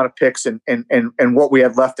 with the amount of picks and what we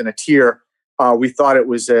had left in a tier, we thought it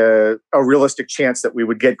was a realistic chance that we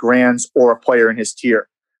would get Grands or a player in his tier.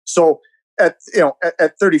 So at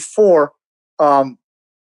 34,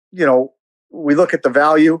 we look at the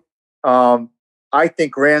value. I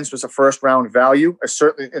think Grands was a first round value,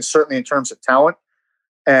 certainly in terms of talent.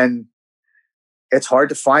 And it's hard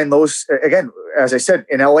to find those. Again, as I said,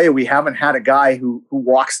 in LA, we haven't had a guy who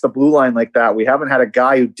walks the blue line like that. We haven't had a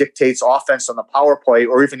guy who dictates offense on the power play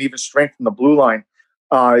or even strengthen the blue line.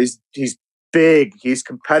 He's big. He's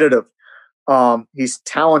competitive. He's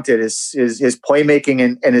talented. His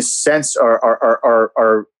playmaking and his sense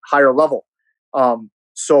are higher level.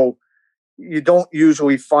 So you don't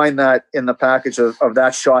usually find that in the package of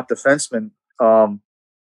that shot defenseman.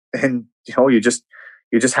 And you're just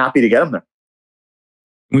happy to get him there.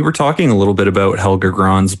 We were talking a little bit about Helge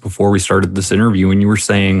Grans before we started this interview, and you were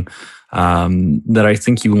saying that I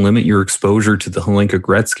think you limit your exposure to the Hlinka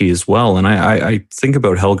Gretzky as well. And I think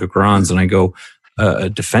about Helge Grans and I go, a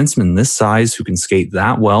defenseman this size who can skate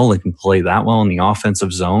that well and can play that well in the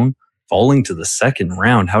offensive zone, falling to the second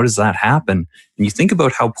round, how does that happen? And you think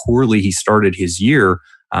about how poorly he started his year,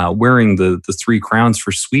 wearing the 3 crowns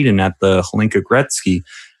for Sweden at the Hlinka Gretzky.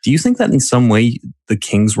 Do you think that in some way the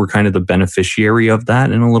Kings were kind of the beneficiary of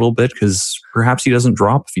that in a little bit? Because perhaps he doesn't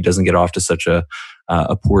drop if he doesn't get off to such a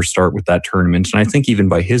poor start with that tournament. And I think even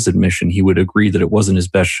by his admission, he would agree that it wasn't his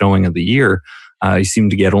best showing of the year. He seemed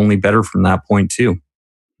to get only better from that point too.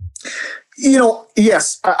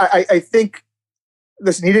 Yes, I think,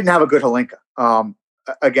 listen, he didn't have a good Hlinka.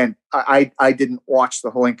 Again, I didn't watch the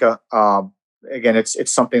Hlinka. Again,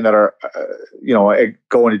 it's something that I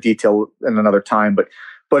go into detail in another time, but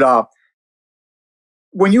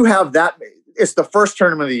when you have that, it's the first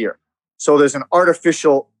tournament of the year. So there's an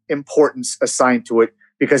artificial importance assigned to it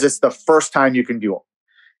because it's the first time you can do it.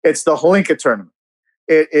 It's the Hlinka tournament.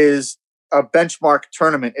 It is a benchmark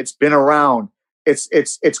tournament. It's been around.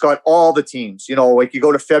 It's got all the teams. Like you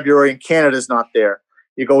go to February and Canada's not there.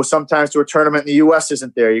 You go sometimes to a tournament in the US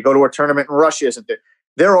isn't there. You go to a tournament in Russia isn't there.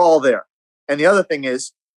 They're all there. And the other thing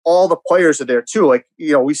is all the players are there too. Like,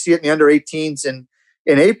 we see it in the under 18s in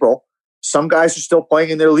April. Some guys are still playing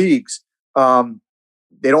in their leagues.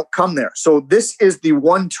 They don't come there. So this is the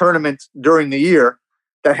one tournament during the year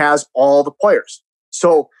that has all the players.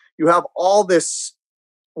 So you have all this,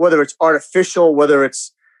 whether it's artificial, whether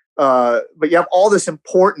it's, but you have all this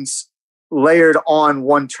importance layered on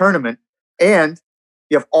one tournament, and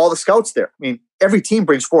you have all the scouts there. I mean, every team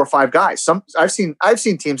brings 4 or 5 guys. I've seen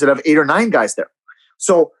teams that have 8 or 9 guys there.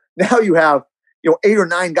 So now you have 8 or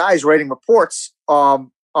 9 guys writing reports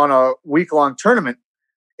on a week-long tournament.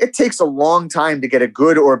 It takes a long time to get a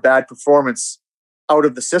good or bad performance out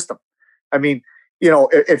of the system. I mean,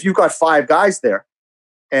 if you've got 5 guys there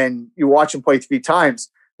and you watch them play 3 times,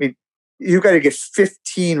 I mean, you got to get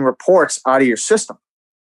 15 reports out of your system.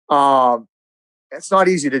 It's not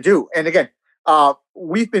easy to do. And again,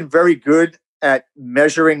 we've been very good at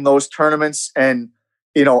measuring those tournaments and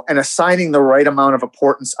assigning the right amount of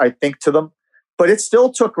importance, I think, to them. But it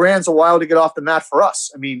still took Grands a while to get off the mat for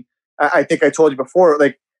us. I mean, I think I told you before,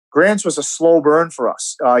 like, Grands was a slow burn for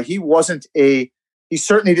us. He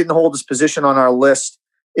certainly didn't hold his position on our list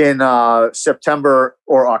in September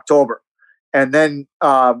or October. And then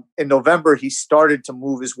in November, he started to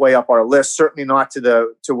move his way up our list. Certainly not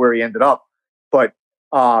to where he ended up, but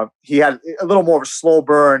he had a little more of a slow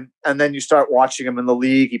burn. And then you start watching him in the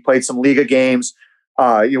league. He played some Liga games.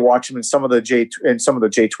 You watch him in some of the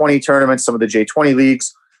J20 tournaments, some of the J20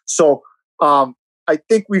 leagues. So I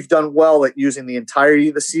think we've done well at using the entirety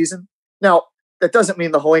of the season. Now, that doesn't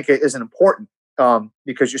mean the Holinka isn't important,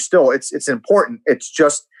 because it's important. It's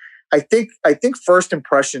just, I think first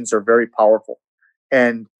impressions are very powerful.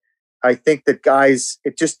 And I think that guys,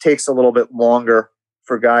 it just takes a little bit longer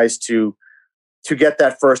for guys to get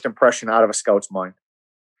that first impression out of a scout's mind.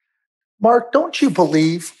 Mark, don't you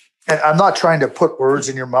believe, and I'm not trying to put words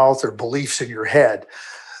in your mouth or beliefs in your head,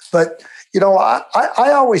 but,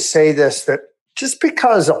 I always say this, that just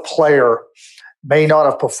because a player may not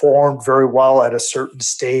have performed very well at a certain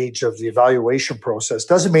stage of the evaluation process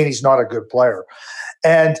doesn't mean he's not a good player.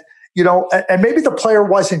 And, and maybe the player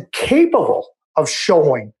wasn't capable of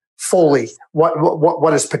showing fully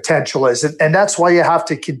what his potential is. And that's why you have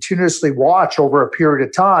to continuously watch over a period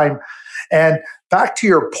of time. And back to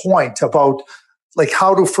your point about, like,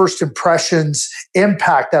 how do first impressions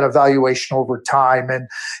impact that evaluation over time, and,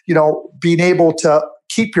 being able to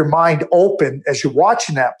keep your mind open as you're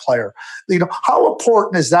watching that player. How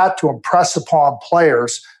important is that to impress upon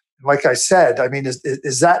players? Like I said, I mean,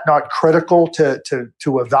 is that not critical to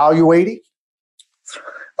evaluating?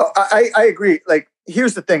 I agree. Like,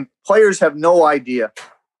 here's the thing: players have no idea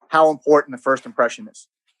how important the first impression is.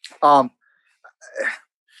 And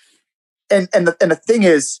the thing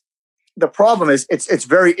is, the problem is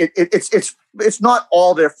it's not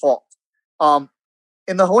all their fault.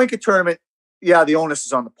 In the Holinka tournament, yeah, the onus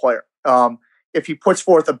is on the player. If he puts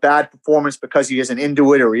forth a bad performance because he isn't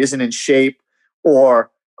into it, or he isn't in shape,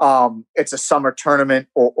 or it's a summer tournament,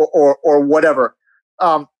 or whatever,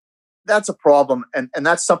 that's a problem, and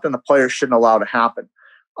that's something the players shouldn't allow to happen.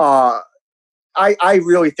 I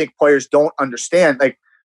really think players don't understand. Like,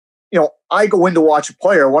 I go in to watch a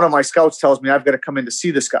player. One of my scouts tells me I've got to come in to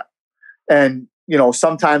see this guy. And,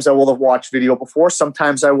 sometimes I will have watched video before.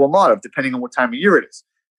 Sometimes I will not have, depending on what time of year it is.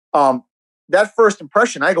 That first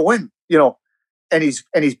impression, I go in, and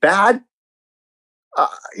he's bad.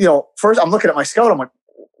 First I'm looking at my scout. I'm like,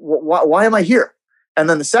 why am I here? And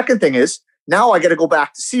then the second thing is, now I got to go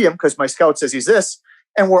back to see him because my scout says he's this.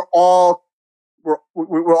 And we're all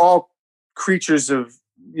creatures of,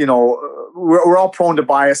 we're all prone to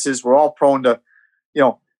biases. We're all prone to,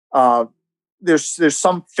 there's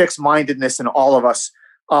some fixed mindedness in all of us.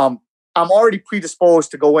 I'm already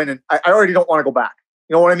predisposed to go in, and I already don't want to go back.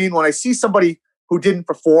 You know what I mean? When I see somebody who didn't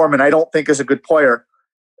perform and I don't think is a good player,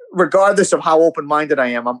 regardless of how open-minded I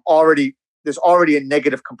am, there's already a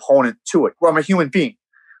negative component to it. Where I'm a human being.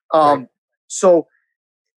 Right. So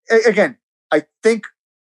again, I think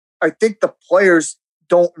the players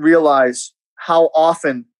don't realize how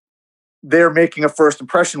often they're making a first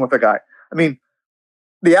impression with a guy. I mean,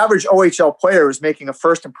 the average OHL player is making a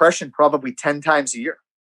first impression probably 10 times a year.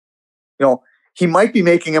 He might be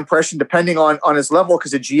making impression, depending on his level,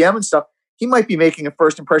 because of GM and stuff, he might be making a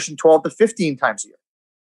first impression 12 to 15 times a year.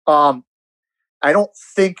 I don't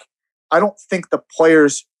think the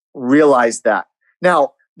players realize that.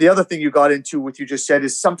 Now, the other thing you got into, what you just said,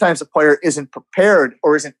 is sometimes a player isn't prepared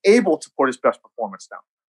or isn't able to put his best performance down.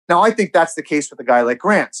 Now, I think that's the case with a guy like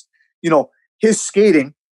Grant's. His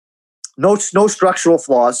skating, no structural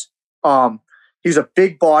flaws. He's a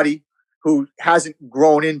big body who hasn't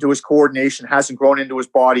grown into his coordination, hasn't grown into his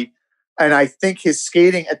body. And I think his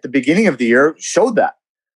skating at the beginning of the year showed that.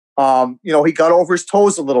 He got over his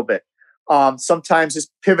toes a little bit. Sometimes his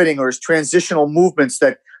pivoting or his transitional movements,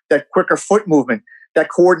 that quicker foot movement, that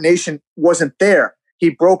coordination wasn't there.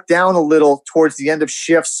 He broke down a little towards the end of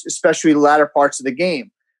shifts, especially the latter parts of the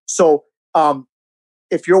game. So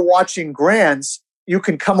if you're watching Grands, you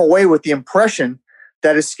can come away with the impression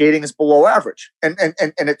that his skating is below average. And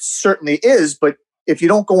it certainly is, but if you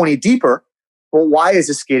don't go any deeper, well, why is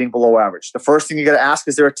his skating below average? The first thing you got to ask,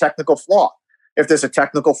 is there a technical flaw? If there's a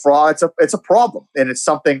technical flaw, it's a problem, and it's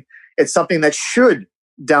something that should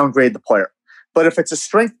downgrade the player. But if it's a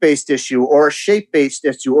strength-based issue or a shape-based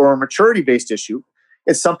issue or a maturity-based issue,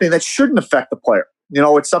 it's something that shouldn't affect the player.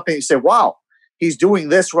 It's something you say, wow, he's doing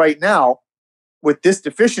this right now with this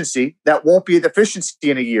deficiency. That won't be a deficiency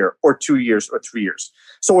in a year or 2 years or 3 years.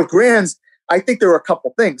 So with Grands, I think there are a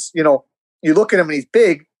couple things. You look at him and he's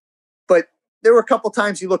big, but there were a couple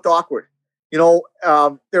times he looked awkward. There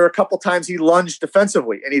are a couple times he lunged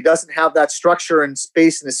defensively, and he doesn't have that structure and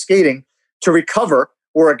space in his skating to recover,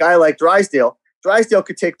 where a guy like Drysdale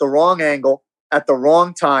could take the wrong angle at the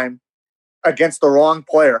wrong time against the wrong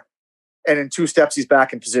player, and in 2 steps he's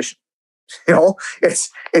back in position.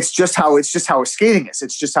 It's just how his skating is.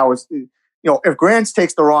 It's just how it's, if Grants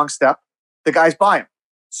takes the wrong step, the guy's by him.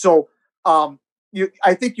 So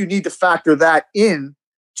I think you need to factor that in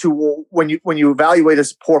to when you evaluate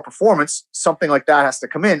as poor performance. Something like that has to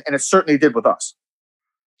come in, and it certainly did with us.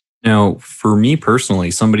 Now, for me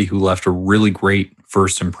personally, somebody who left a really great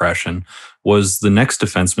first impression was the next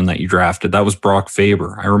defenseman that you drafted. That was Brock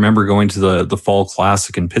Faber. I remember going to the Fall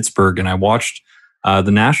Classic in Pittsburgh, and I watched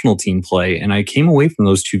the national team play, and I came away from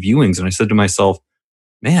those 2 viewings, and I said to myself,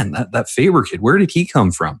 man, that Faber kid, where did he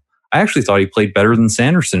come from? I actually thought he played better than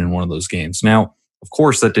Sanderson in one of those games. Now, of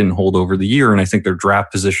course, that didn't hold over the year, and I think their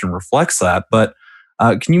draft position reflects that, but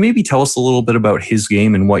can you maybe tell us a little bit about his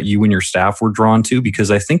game and what you and your staff were drawn to? Because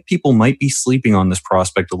I think people might be sleeping on this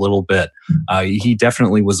prospect a little bit. He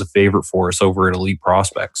definitely was a favorite for us over at Elite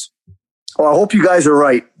Prospects. Well, I hope you guys are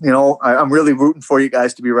right. I'm really rooting for you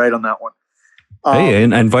guys to be right on that one. Hey,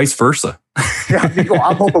 and vice versa. Yeah,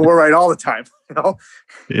 I'm hoping we're right all the time.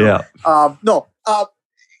 Yeah.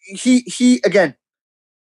 He again,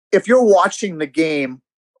 if you're watching the game,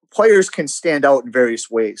 players can stand out in various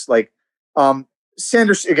ways. Like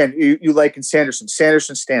Sanderson, again, you liken Sanderson.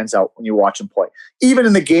 Sanderson stands out when you watch him play. Even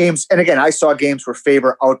in the games, and again, I saw games where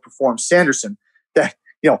Faber outperformed Sanderson. That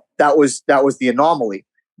was the anomaly.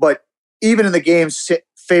 But even in the games,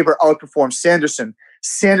 Faber outperformed Sanderson.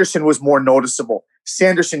 Sanderson was more noticeable.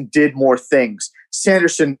 Sanderson did more things.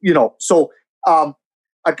 Sanderson, so a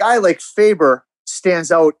guy like Faber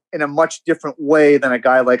stands out in a much different way than a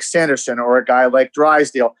guy like Sanderson or a guy like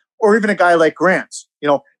Drysdale or even a guy like Grants.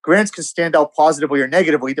 Grants can stand out positively or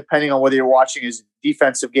negatively depending on whether you're watching his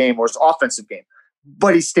defensive game or his offensive game,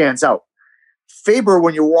 but he stands out. Faber,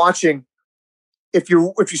 when you're watching, if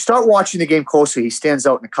you start watching the game closely, he stands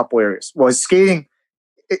out in a couple areas. Well, his skating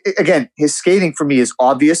for me is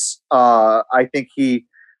obvious. I think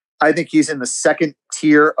he's in the second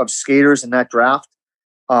tier of skaters in that draft.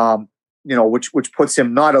 Which puts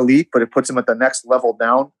him not elite, but it puts him at the next level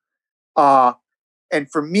down.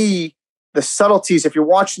 And for me, the subtleties, if you're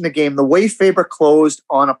watching the game, the way Faber closed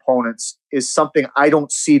on opponents is something I don't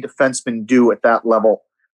see defensemen do at that level.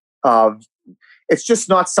 It's just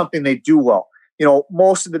not something they do well.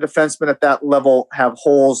 Most of the defensemen at that level have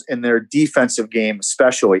holes in their defensive game,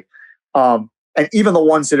 especially. And even the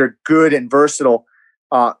ones that are good and versatile,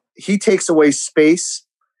 he takes away space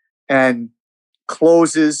and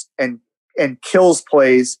closes and kills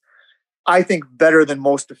plays, I think, better than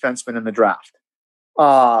most defensemen in the draft.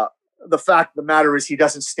 The fact of the matter is he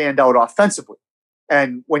doesn't stand out offensively.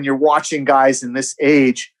 And when you're watching guys in this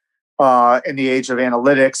age, in the age of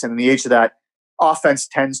analytics and in the age of that, offense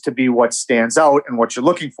tends to be what stands out and what you're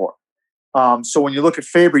looking for. So when you look at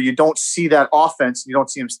Faber, you don't see that offense, you don't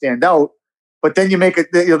see him stand out, but then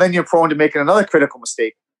then you're prone to making another critical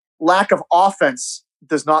mistake. Lack of offense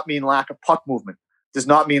does not mean lack of puck movement, does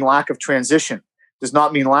not mean lack of transition, does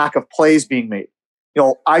not mean lack of plays being made.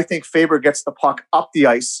 I think Faber gets the puck up the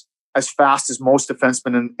ice as fast as most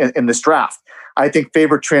defensemen in this draft. I think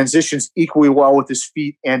Faber transitions equally well with his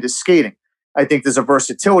feet and his skating. I think there's a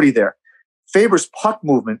versatility there. Faber's puck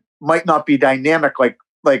movement might not be dynamic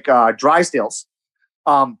like Drysdale's,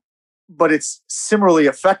 but it's similarly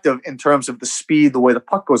effective in terms of the speed, the way the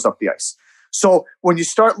puck goes up the ice. So when you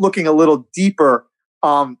start looking a little deeper,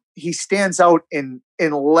 he stands out in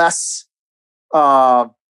less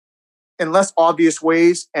obvious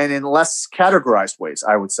ways and in less categorized ways,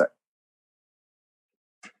 I would say.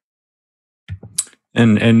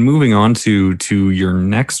 And moving on to your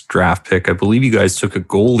next draft pick, I believe you guys took a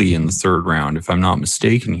goalie in the 3rd round, if I'm not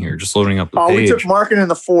mistaken here. Just loading up the page. We took Markkanen in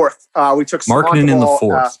the 4th. We took Markkanen in the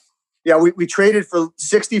 4th. We traded for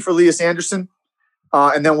 60 for Elias Anderson,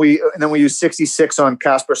 and then we used 66 on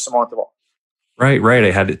Kasper Simontieval. Right. I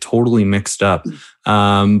had it totally mixed up.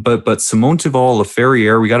 But Simontieval,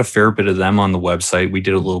 Laferriere, we got a fair bit of them on the website. We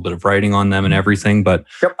did a little bit of writing on them and everything. But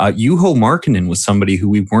Juho Markkanen was somebody who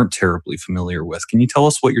we weren't terribly familiar with. Can you tell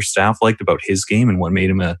us what your staff liked about his game and what made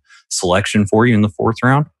him a selection for you in the 4th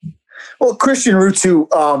round? Well, Christian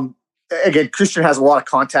Ruutu, again, Christian has a lot of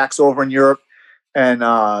contacts over in Europe. And,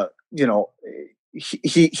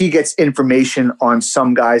 he gets information on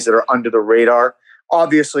some guys that are under the radar.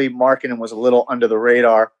 Obviously, Markkanen was a little under the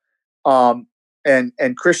radar. And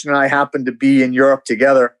Christian and I happened to be in Europe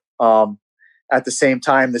together at the same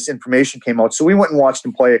time this information came out. So we went and watched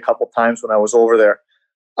him play a couple times when I was over there.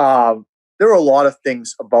 There were a lot of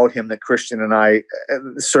things about him that Christian and I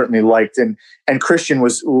certainly liked. And Christian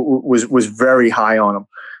was very high on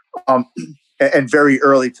him and very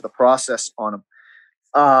early to the process on him.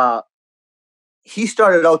 he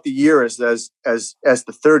started out the year as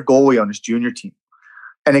the third goalie on his junior team.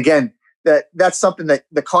 And again, that's something that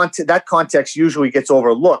that context usually gets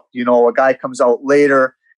overlooked. You know, a guy comes out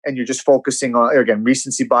later and you're just focusing on, again,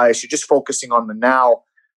 recency bias. You're just focusing on the now.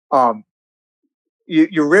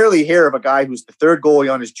 You rarely hear of a guy who's the third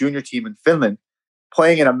goalie on his junior team in Finland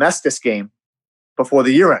playing in a Mestis game before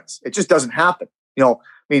the year ends. It just doesn't happen. You know,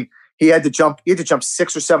 I mean, he had to jump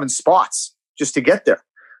 6 or 7 spots just to get there.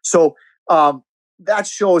 So that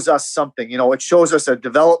shows us something. You know, it shows us a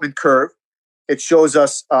development curve. It shows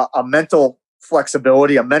us a mental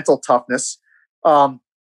flexibility, a mental toughness, and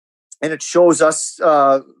it shows us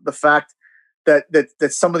the fact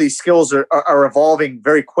that some of these skills are evolving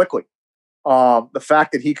very quickly. The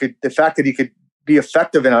fact that he could be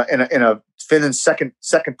effective in a Finland's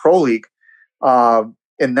second pro league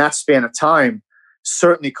in that span of time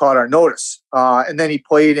certainly caught our notice. And then he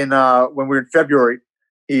played in when we were in February.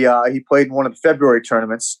 He played in one of the February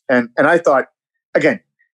tournaments, and I thought, again,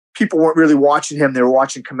 people weren't really watching him. They were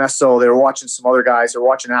watching Comesso. They were watching some other guys. They were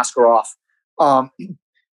watching Askarov.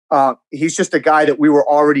 He's just a guy that we were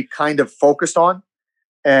already kind of focused on,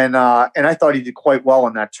 and I thought he did quite well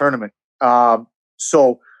in that tournament.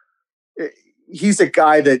 So he's a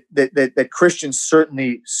guy that Christian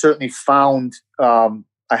certainly found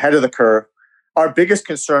ahead of the curve. Our biggest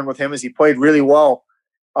concern with him is he played really well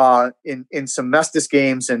in some Mestis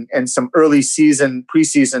games and some early season,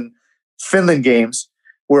 preseason Finland games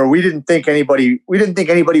where we didn't think anybody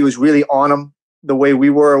was really on him the way we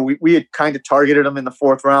were. We had kind of targeted him in the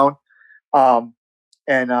 4th round,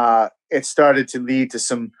 and it started to lead to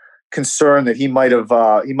some concern that he might have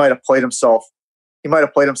played himself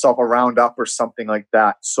a round up or something like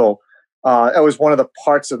that. So that was one of the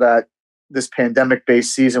parts of this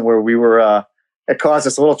pandemic-based season where we were. It caused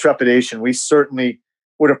us a little trepidation. We certainly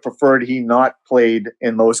would have preferred he not played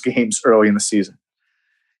in those games early in the season.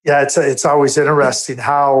 Yeah, it's always interesting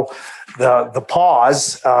how the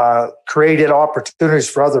pause created opportunities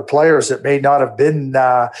for other players that may not have been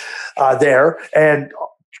there, and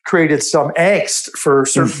created some angst for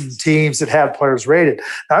certain teams that had players rated.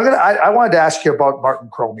 Now, I wanted to ask you about Martin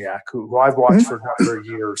Chromiak, who I've watched for a number of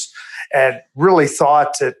years, and really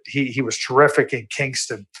thought that he was terrific in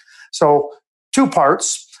Kingston. So 2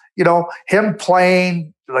 parts, you know, him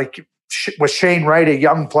playing like with Shane Wright, a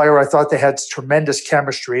young player. I thought they had tremendous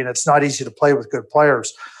chemistry, and it's not easy to play with good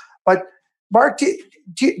players. But Mark, do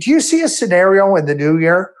you see a scenario in the new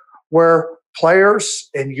year where players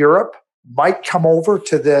in Europe might come over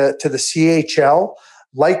to the CHL,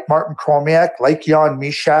 like Martin Chromiak, like Jan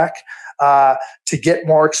Mysak, to get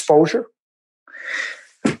more exposure?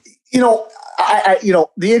 You know,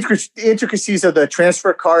 the intricacies of the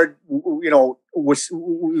transfer card, you know, was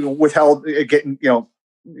withheld, getting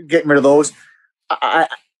rid of those. I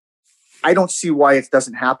don't see why it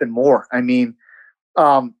doesn't happen more. I mean,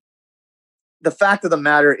 the fact of the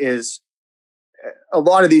matter is, a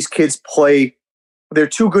lot of these kids play. They're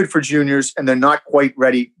too good for juniors, and they're not quite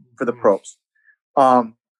ready for the pros.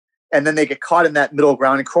 And then they get caught in that middle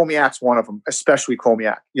ground, and Chromiak's one of them, especially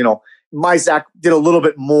Chromiak. You know, Mysak did a little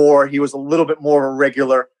bit more. He was a little bit more of a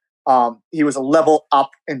regular. He was a level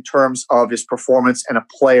up in terms of his performance and a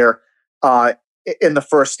player in the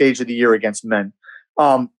first stage of the year against men.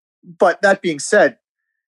 But that being said,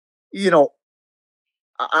 you know,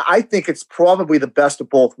 I think it's probably the best of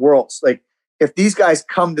both worlds. Like, if these guys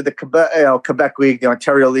come to the Quebec League, the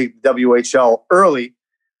Ontario League, the WHL early,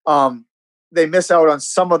 they miss out on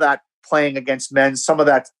some of that playing against men, some of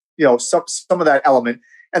that, you know, some of that element,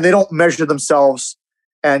 and they don't measure themselves.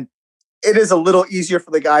 And it is a little easier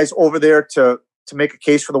for the guys over there to make a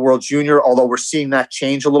case for the World Junior, although we're seeing that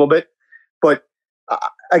change a little bit. But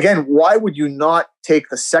again, why would you not take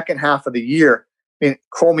the second half of the year? I mean,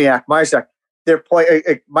 Chromiak, Mysak,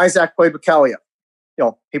 Mysak played with Kalia. You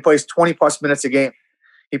know, he plays 20 plus minutes a game.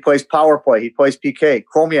 He plays power play. He plays PK.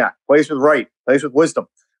 Chromiak plays with Wright, plays with Wisdom.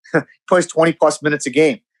 He plays 20 plus minutes a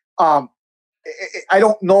game. I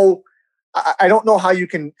don't know how you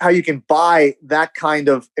can buy that kind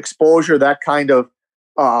of exposure, that kind of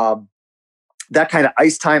ice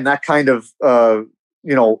time, that kind of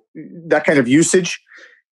that kind of usage.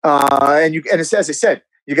 And as I said,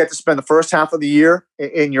 you get to spend the first half of the year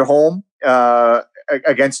in your home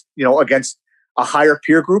against a higher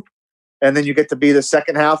peer group, and then you get to be the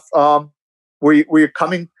second half where you're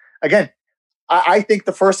coming again. I think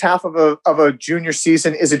the first half of a junior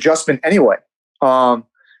season is adjustment anyway.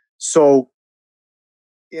 So,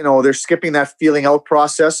 you know, they're skipping that feeling out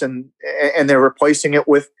process and they're replacing it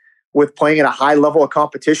with playing at a high level of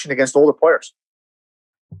competition against older players.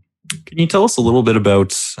 Can you tell us a little bit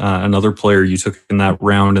about another player you took in that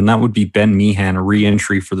round, and that would be Ben Meehan, a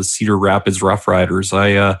re-entry for the Cedar Rapids Rough Riders.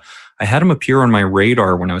 I had him appear on my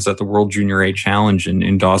radar when I was at the World Junior A Challenge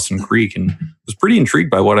in Dawson Creek, and was pretty intrigued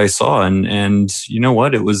by what I saw. And you know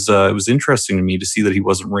what? It was interesting to me to see that he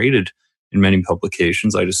wasn't rated in many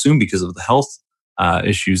publications. I'd assume because of the health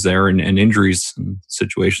issues there and injuries and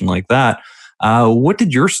situation like that. What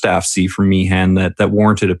did your staff see from Meehan that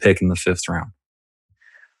warranted a pick in the 5th round?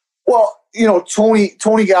 Well, Tony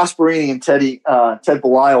Gasparini and Ted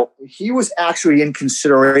Belisle, he was actually in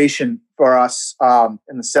consideration for us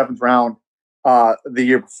in the 7th round the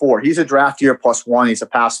year before. He's a draft year +1. He's a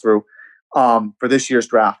pass-through for this year's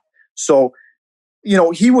draft. So,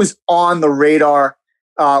 he was on the radar.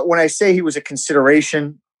 When I say he was a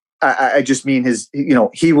consideration, I just mean his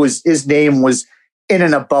name was in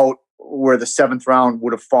and about where the 7th round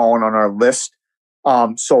would have fallen on our list.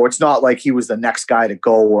 So it's not like he was the next guy to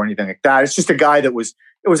go or anything like that. It's just a guy that was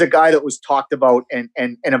talked about and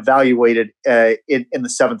evaluated in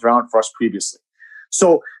the 7th round for us previously.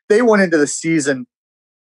 So they went into the season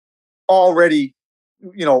already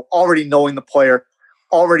knowing the player,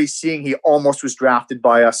 already seeing he almost was drafted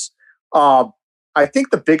by us. I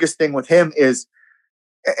think the biggest thing with him is,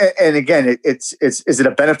 and again, is it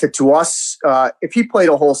a benefit to us? If he played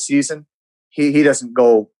a whole season, he doesn't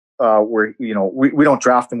go where we don't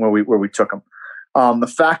draft him where we took him.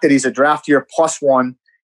 The fact that he's a draft year +1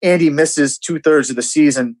 and he misses 2/3 of the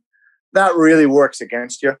season, that really works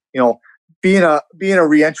against you. Being a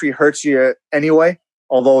re-entry hurts you anyway.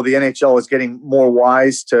 Although the NHL is getting more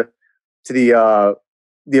wise to the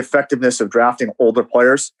effectiveness of drafting older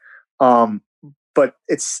players, but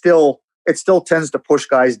it still tends to push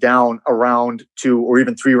guys down a round, 2 or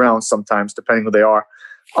even 3 rounds sometimes, depending who they are.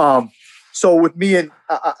 So with me and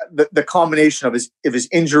the combination of his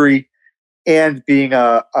injury and being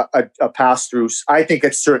a pass-through, I think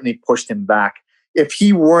it certainly pushed him back. If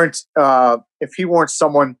he weren't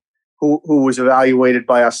someone who was evaluated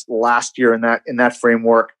by us last year in that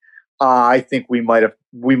framework, I think we might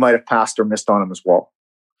have passed or missed on him as well.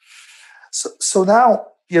 So now,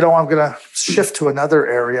 I'm going to shift to another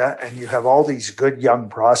area, and you have all these good young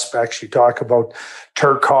prospects. You talk about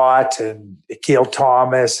Turcotte and Akil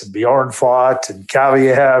Thomas and Bjorn Fott and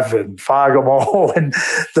Kaliev and Fagamo and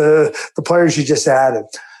the players you just added.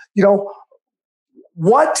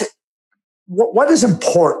 What is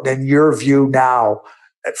important in your view now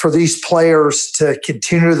for these players to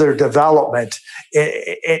continue their development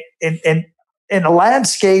in a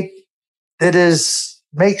landscape that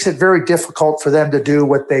makes it very difficult for them to do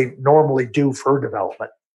what they normally do for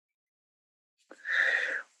development?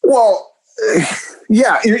 Well,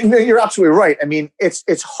 yeah, you're absolutely right. I mean, it's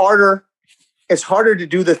harder. It's harder to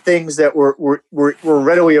do the things that were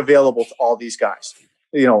readily available to all these guys.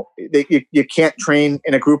 You can't train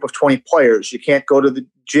in a group of 20 players. You can't go to the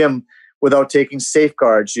gym without taking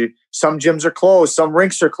safeguards. Some gyms are closed. Some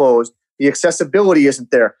rinks are closed. The accessibility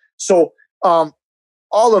isn't there. So all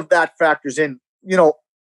of that factors in.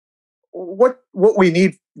 What we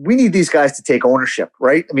need these guys to take ownership,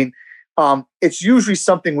 right? I mean, it's usually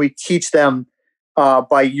something we teach them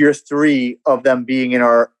by year 3 of them being in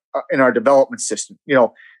our development system.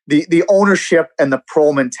 The ownership and the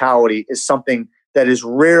pro mentality is something that is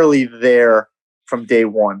rarely there from day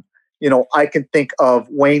one. I can think of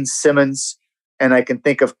Wayne Simmons and I can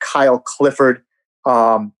think of Kyle Clifford.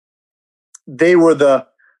 They were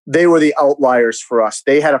the outliers for us.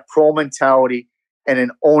 They had a pro mentality and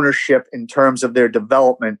an ownership in terms of their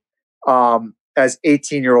development as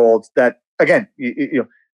 18-year-olds that, again,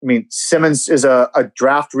 Simmons is a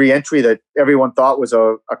draft re-entry that everyone thought was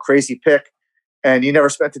a crazy pick, and he never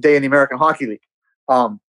spent a day in the American Hockey League.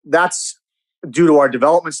 That's due to our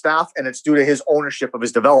development staff, and it's due to his ownership of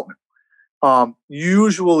his development.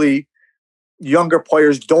 Usually, younger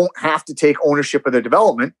players don't have to take ownership of their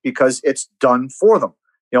development because it's done for them.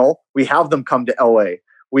 We have them come to LA.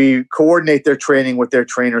 We coordinate their training with their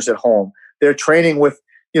trainers at home. They're training with,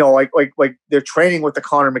 like they're training with the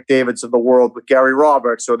Connor McDavids of the world, with Gary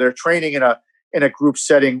Roberts, or they're training in a group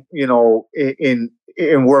setting, in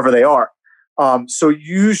wherever they are. So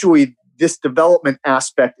usually this development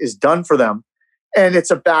aspect is done for them, and it's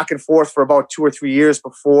a back and forth for about 2 or 3 years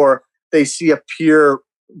before they see a peer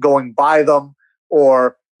going by them,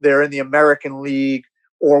 or they're in the American League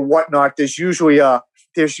or whatnot. There's usually a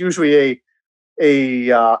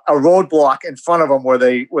roadblock in front of them where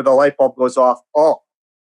the light bulb goes off. Oh,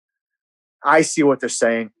 I see what they're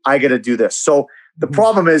saying. I got to do this. So the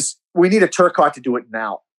problem is we need a Turcotte to do it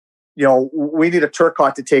now. We need a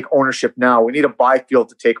Turcotte to take ownership now. We need a Byfield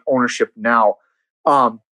to take ownership now.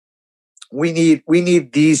 We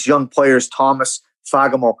need these young players, Thomas,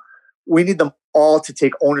 Fagemo. We need them all to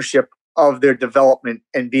take ownership of their development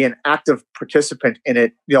and be an active participant in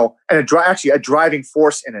it, and actually a driving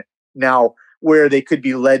force in it now, where they could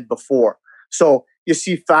be led before. So you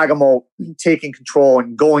see Fagemo taking control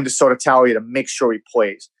and going to Sotatalia to make sure he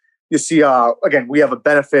plays. You see, again, we have a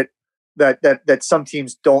benefit that some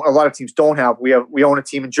teams don't. A lot of teams don't have. We own a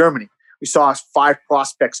team in Germany. We saw 5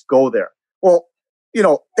 prospects go there. Well,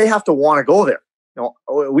 they have to want to go there.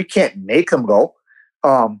 We can't make them go.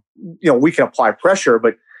 We can apply pressure,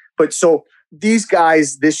 but so these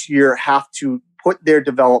guys this year have to put their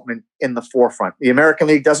development in the forefront. The American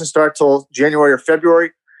League doesn't start till January or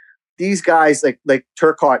February. These guys like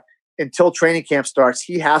Turcotte, until training camp starts,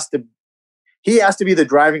 he has to be the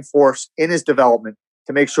driving force in his development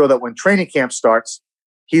to make sure that when training camp starts,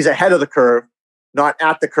 he's ahead of the curve, not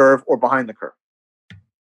at the curve or behind the curve.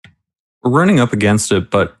 We're running up against it,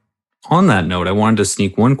 but on that note, I wanted to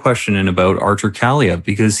sneak one question in about Artur Kaliyev,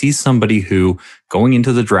 because he's somebody who, going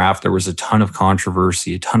into the draft, there was a ton of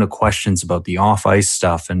controversy, a ton of questions about the off-ice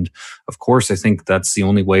stuff. And of course, I think that's the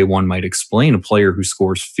only way one might explain a player who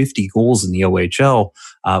scores 50 goals in the OHL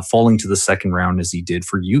falling to the second round as he did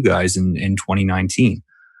for you guys in 2019.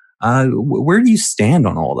 Where do you stand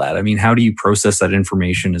on all that? I mean, how do you process that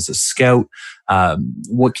information as a scout?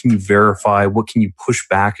 What can you verify? What can you push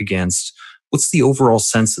back against? What's the overall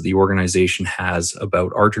sense that the organization has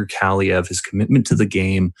about Artur Kaliyev, his commitment to the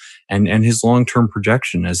game, and his long-term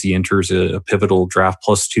projection as he enters a pivotal draft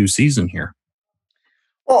 +2 season here?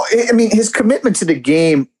 Well, I mean, his commitment to the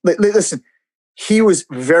game, listen, he was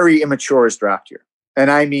very immature his draft year.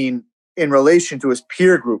 And I mean, in relation to his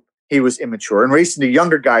peer group, he was immature. In relation to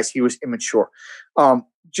younger guys, he was immature.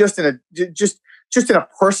 Just in a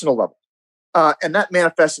personal level. And that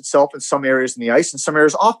manifests itself in some areas in the ice and some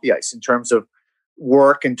areas off the ice, in terms of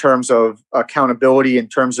work, in terms of accountability, in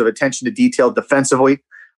terms of attention to detail defensively.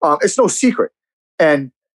 It's no secret.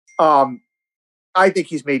 And I think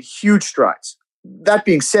he's made huge strides. That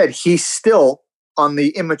being said, he's still on the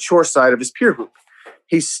immature side of his peer group.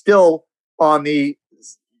 He's still on the,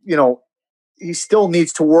 he still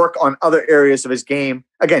needs to work on other areas of his game.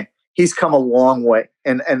 Again, he's come a long way.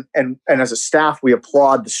 And as a staff, we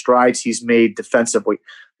applaud the strides he's made defensively,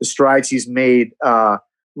 the strides he's made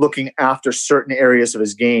looking after certain areas of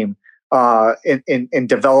his game, in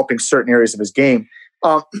developing certain areas of his game.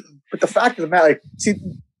 But the fact of the matter,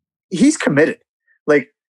 he's committed.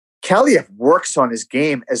 Kaliyev works on his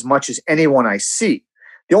game as much as anyone I see.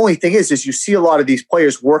 The only thing is you see a lot of these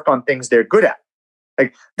players work on things they're good at.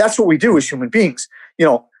 That's what we do as human beings.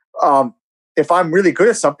 If I'm really good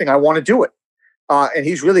at something, I want to do it. And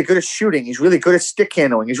he's really good at shooting. He's really good at stick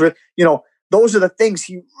handling. He's really, those are the things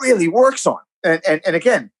he really works on. And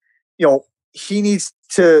again, he needs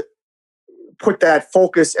to put that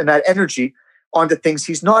focus and that energy onto things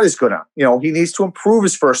he's not as good at. He needs to improve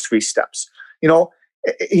his first 3 steps.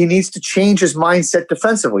 He needs to change his mindset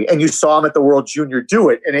defensively. And you saw him at the World Junior do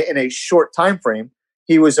it in a short time frame.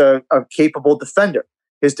 He was a capable defender.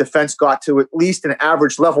 His defense got to at least an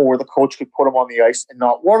average level where the coach could put him on the ice and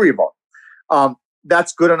not worry about him.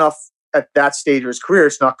 That's good enough at that stage of his career.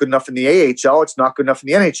 It's not good enough in the AHL. It's not good enough in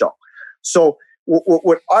the NHL. So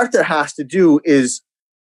what Arthur has to do is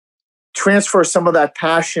transfer some of that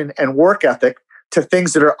passion and work ethic to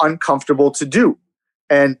things that are uncomfortable to do.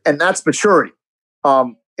 And that's maturity.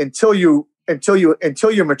 Until you're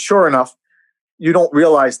mature enough, you don't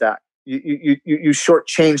realize that. You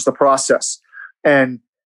shortchange the process. And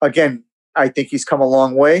again, I think he's come a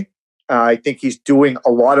long way. I think he's doing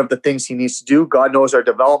a lot of the things he needs to do. God knows our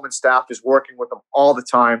development staff is working with him all the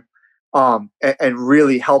time, and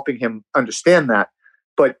really helping him understand that.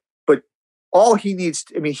 But all he needs,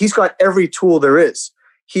 he's got every tool there is.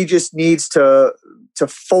 He just needs to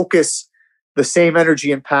focus the same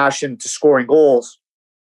energy and passion to scoring goals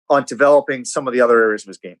on developing some of the other areas of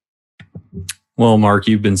his game. Well, Mark,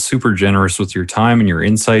 you've been super generous with your time and your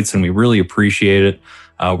insights, and we really appreciate it.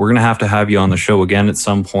 We're going to have you on the show again at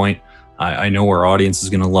some point. I know our audience is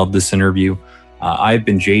going to love this interview. I've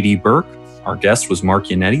been JD Burke. Our guest was Mark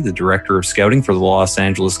Yannetti, the Director of Scouting for the Los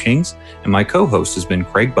Angeles Kings, and my co-host has been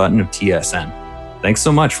Craig Button of TSN. Thanks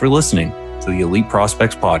so much for listening to the Elite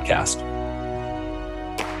Prospects Podcast.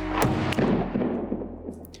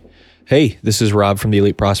 Hey, this is Rob from the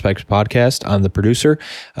Elite Prospects Podcast. I'm the producer.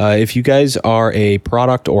 If you guys are a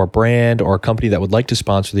product or brand or a company that would like to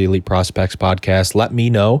sponsor the Elite Prospects Podcast, let me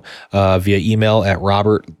know via email at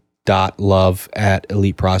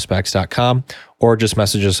robert.love@eliteprospects.com, or just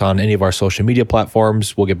message us on any of our social media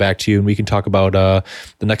platforms. We'll get back to you and we can talk about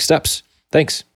the next steps. Thanks.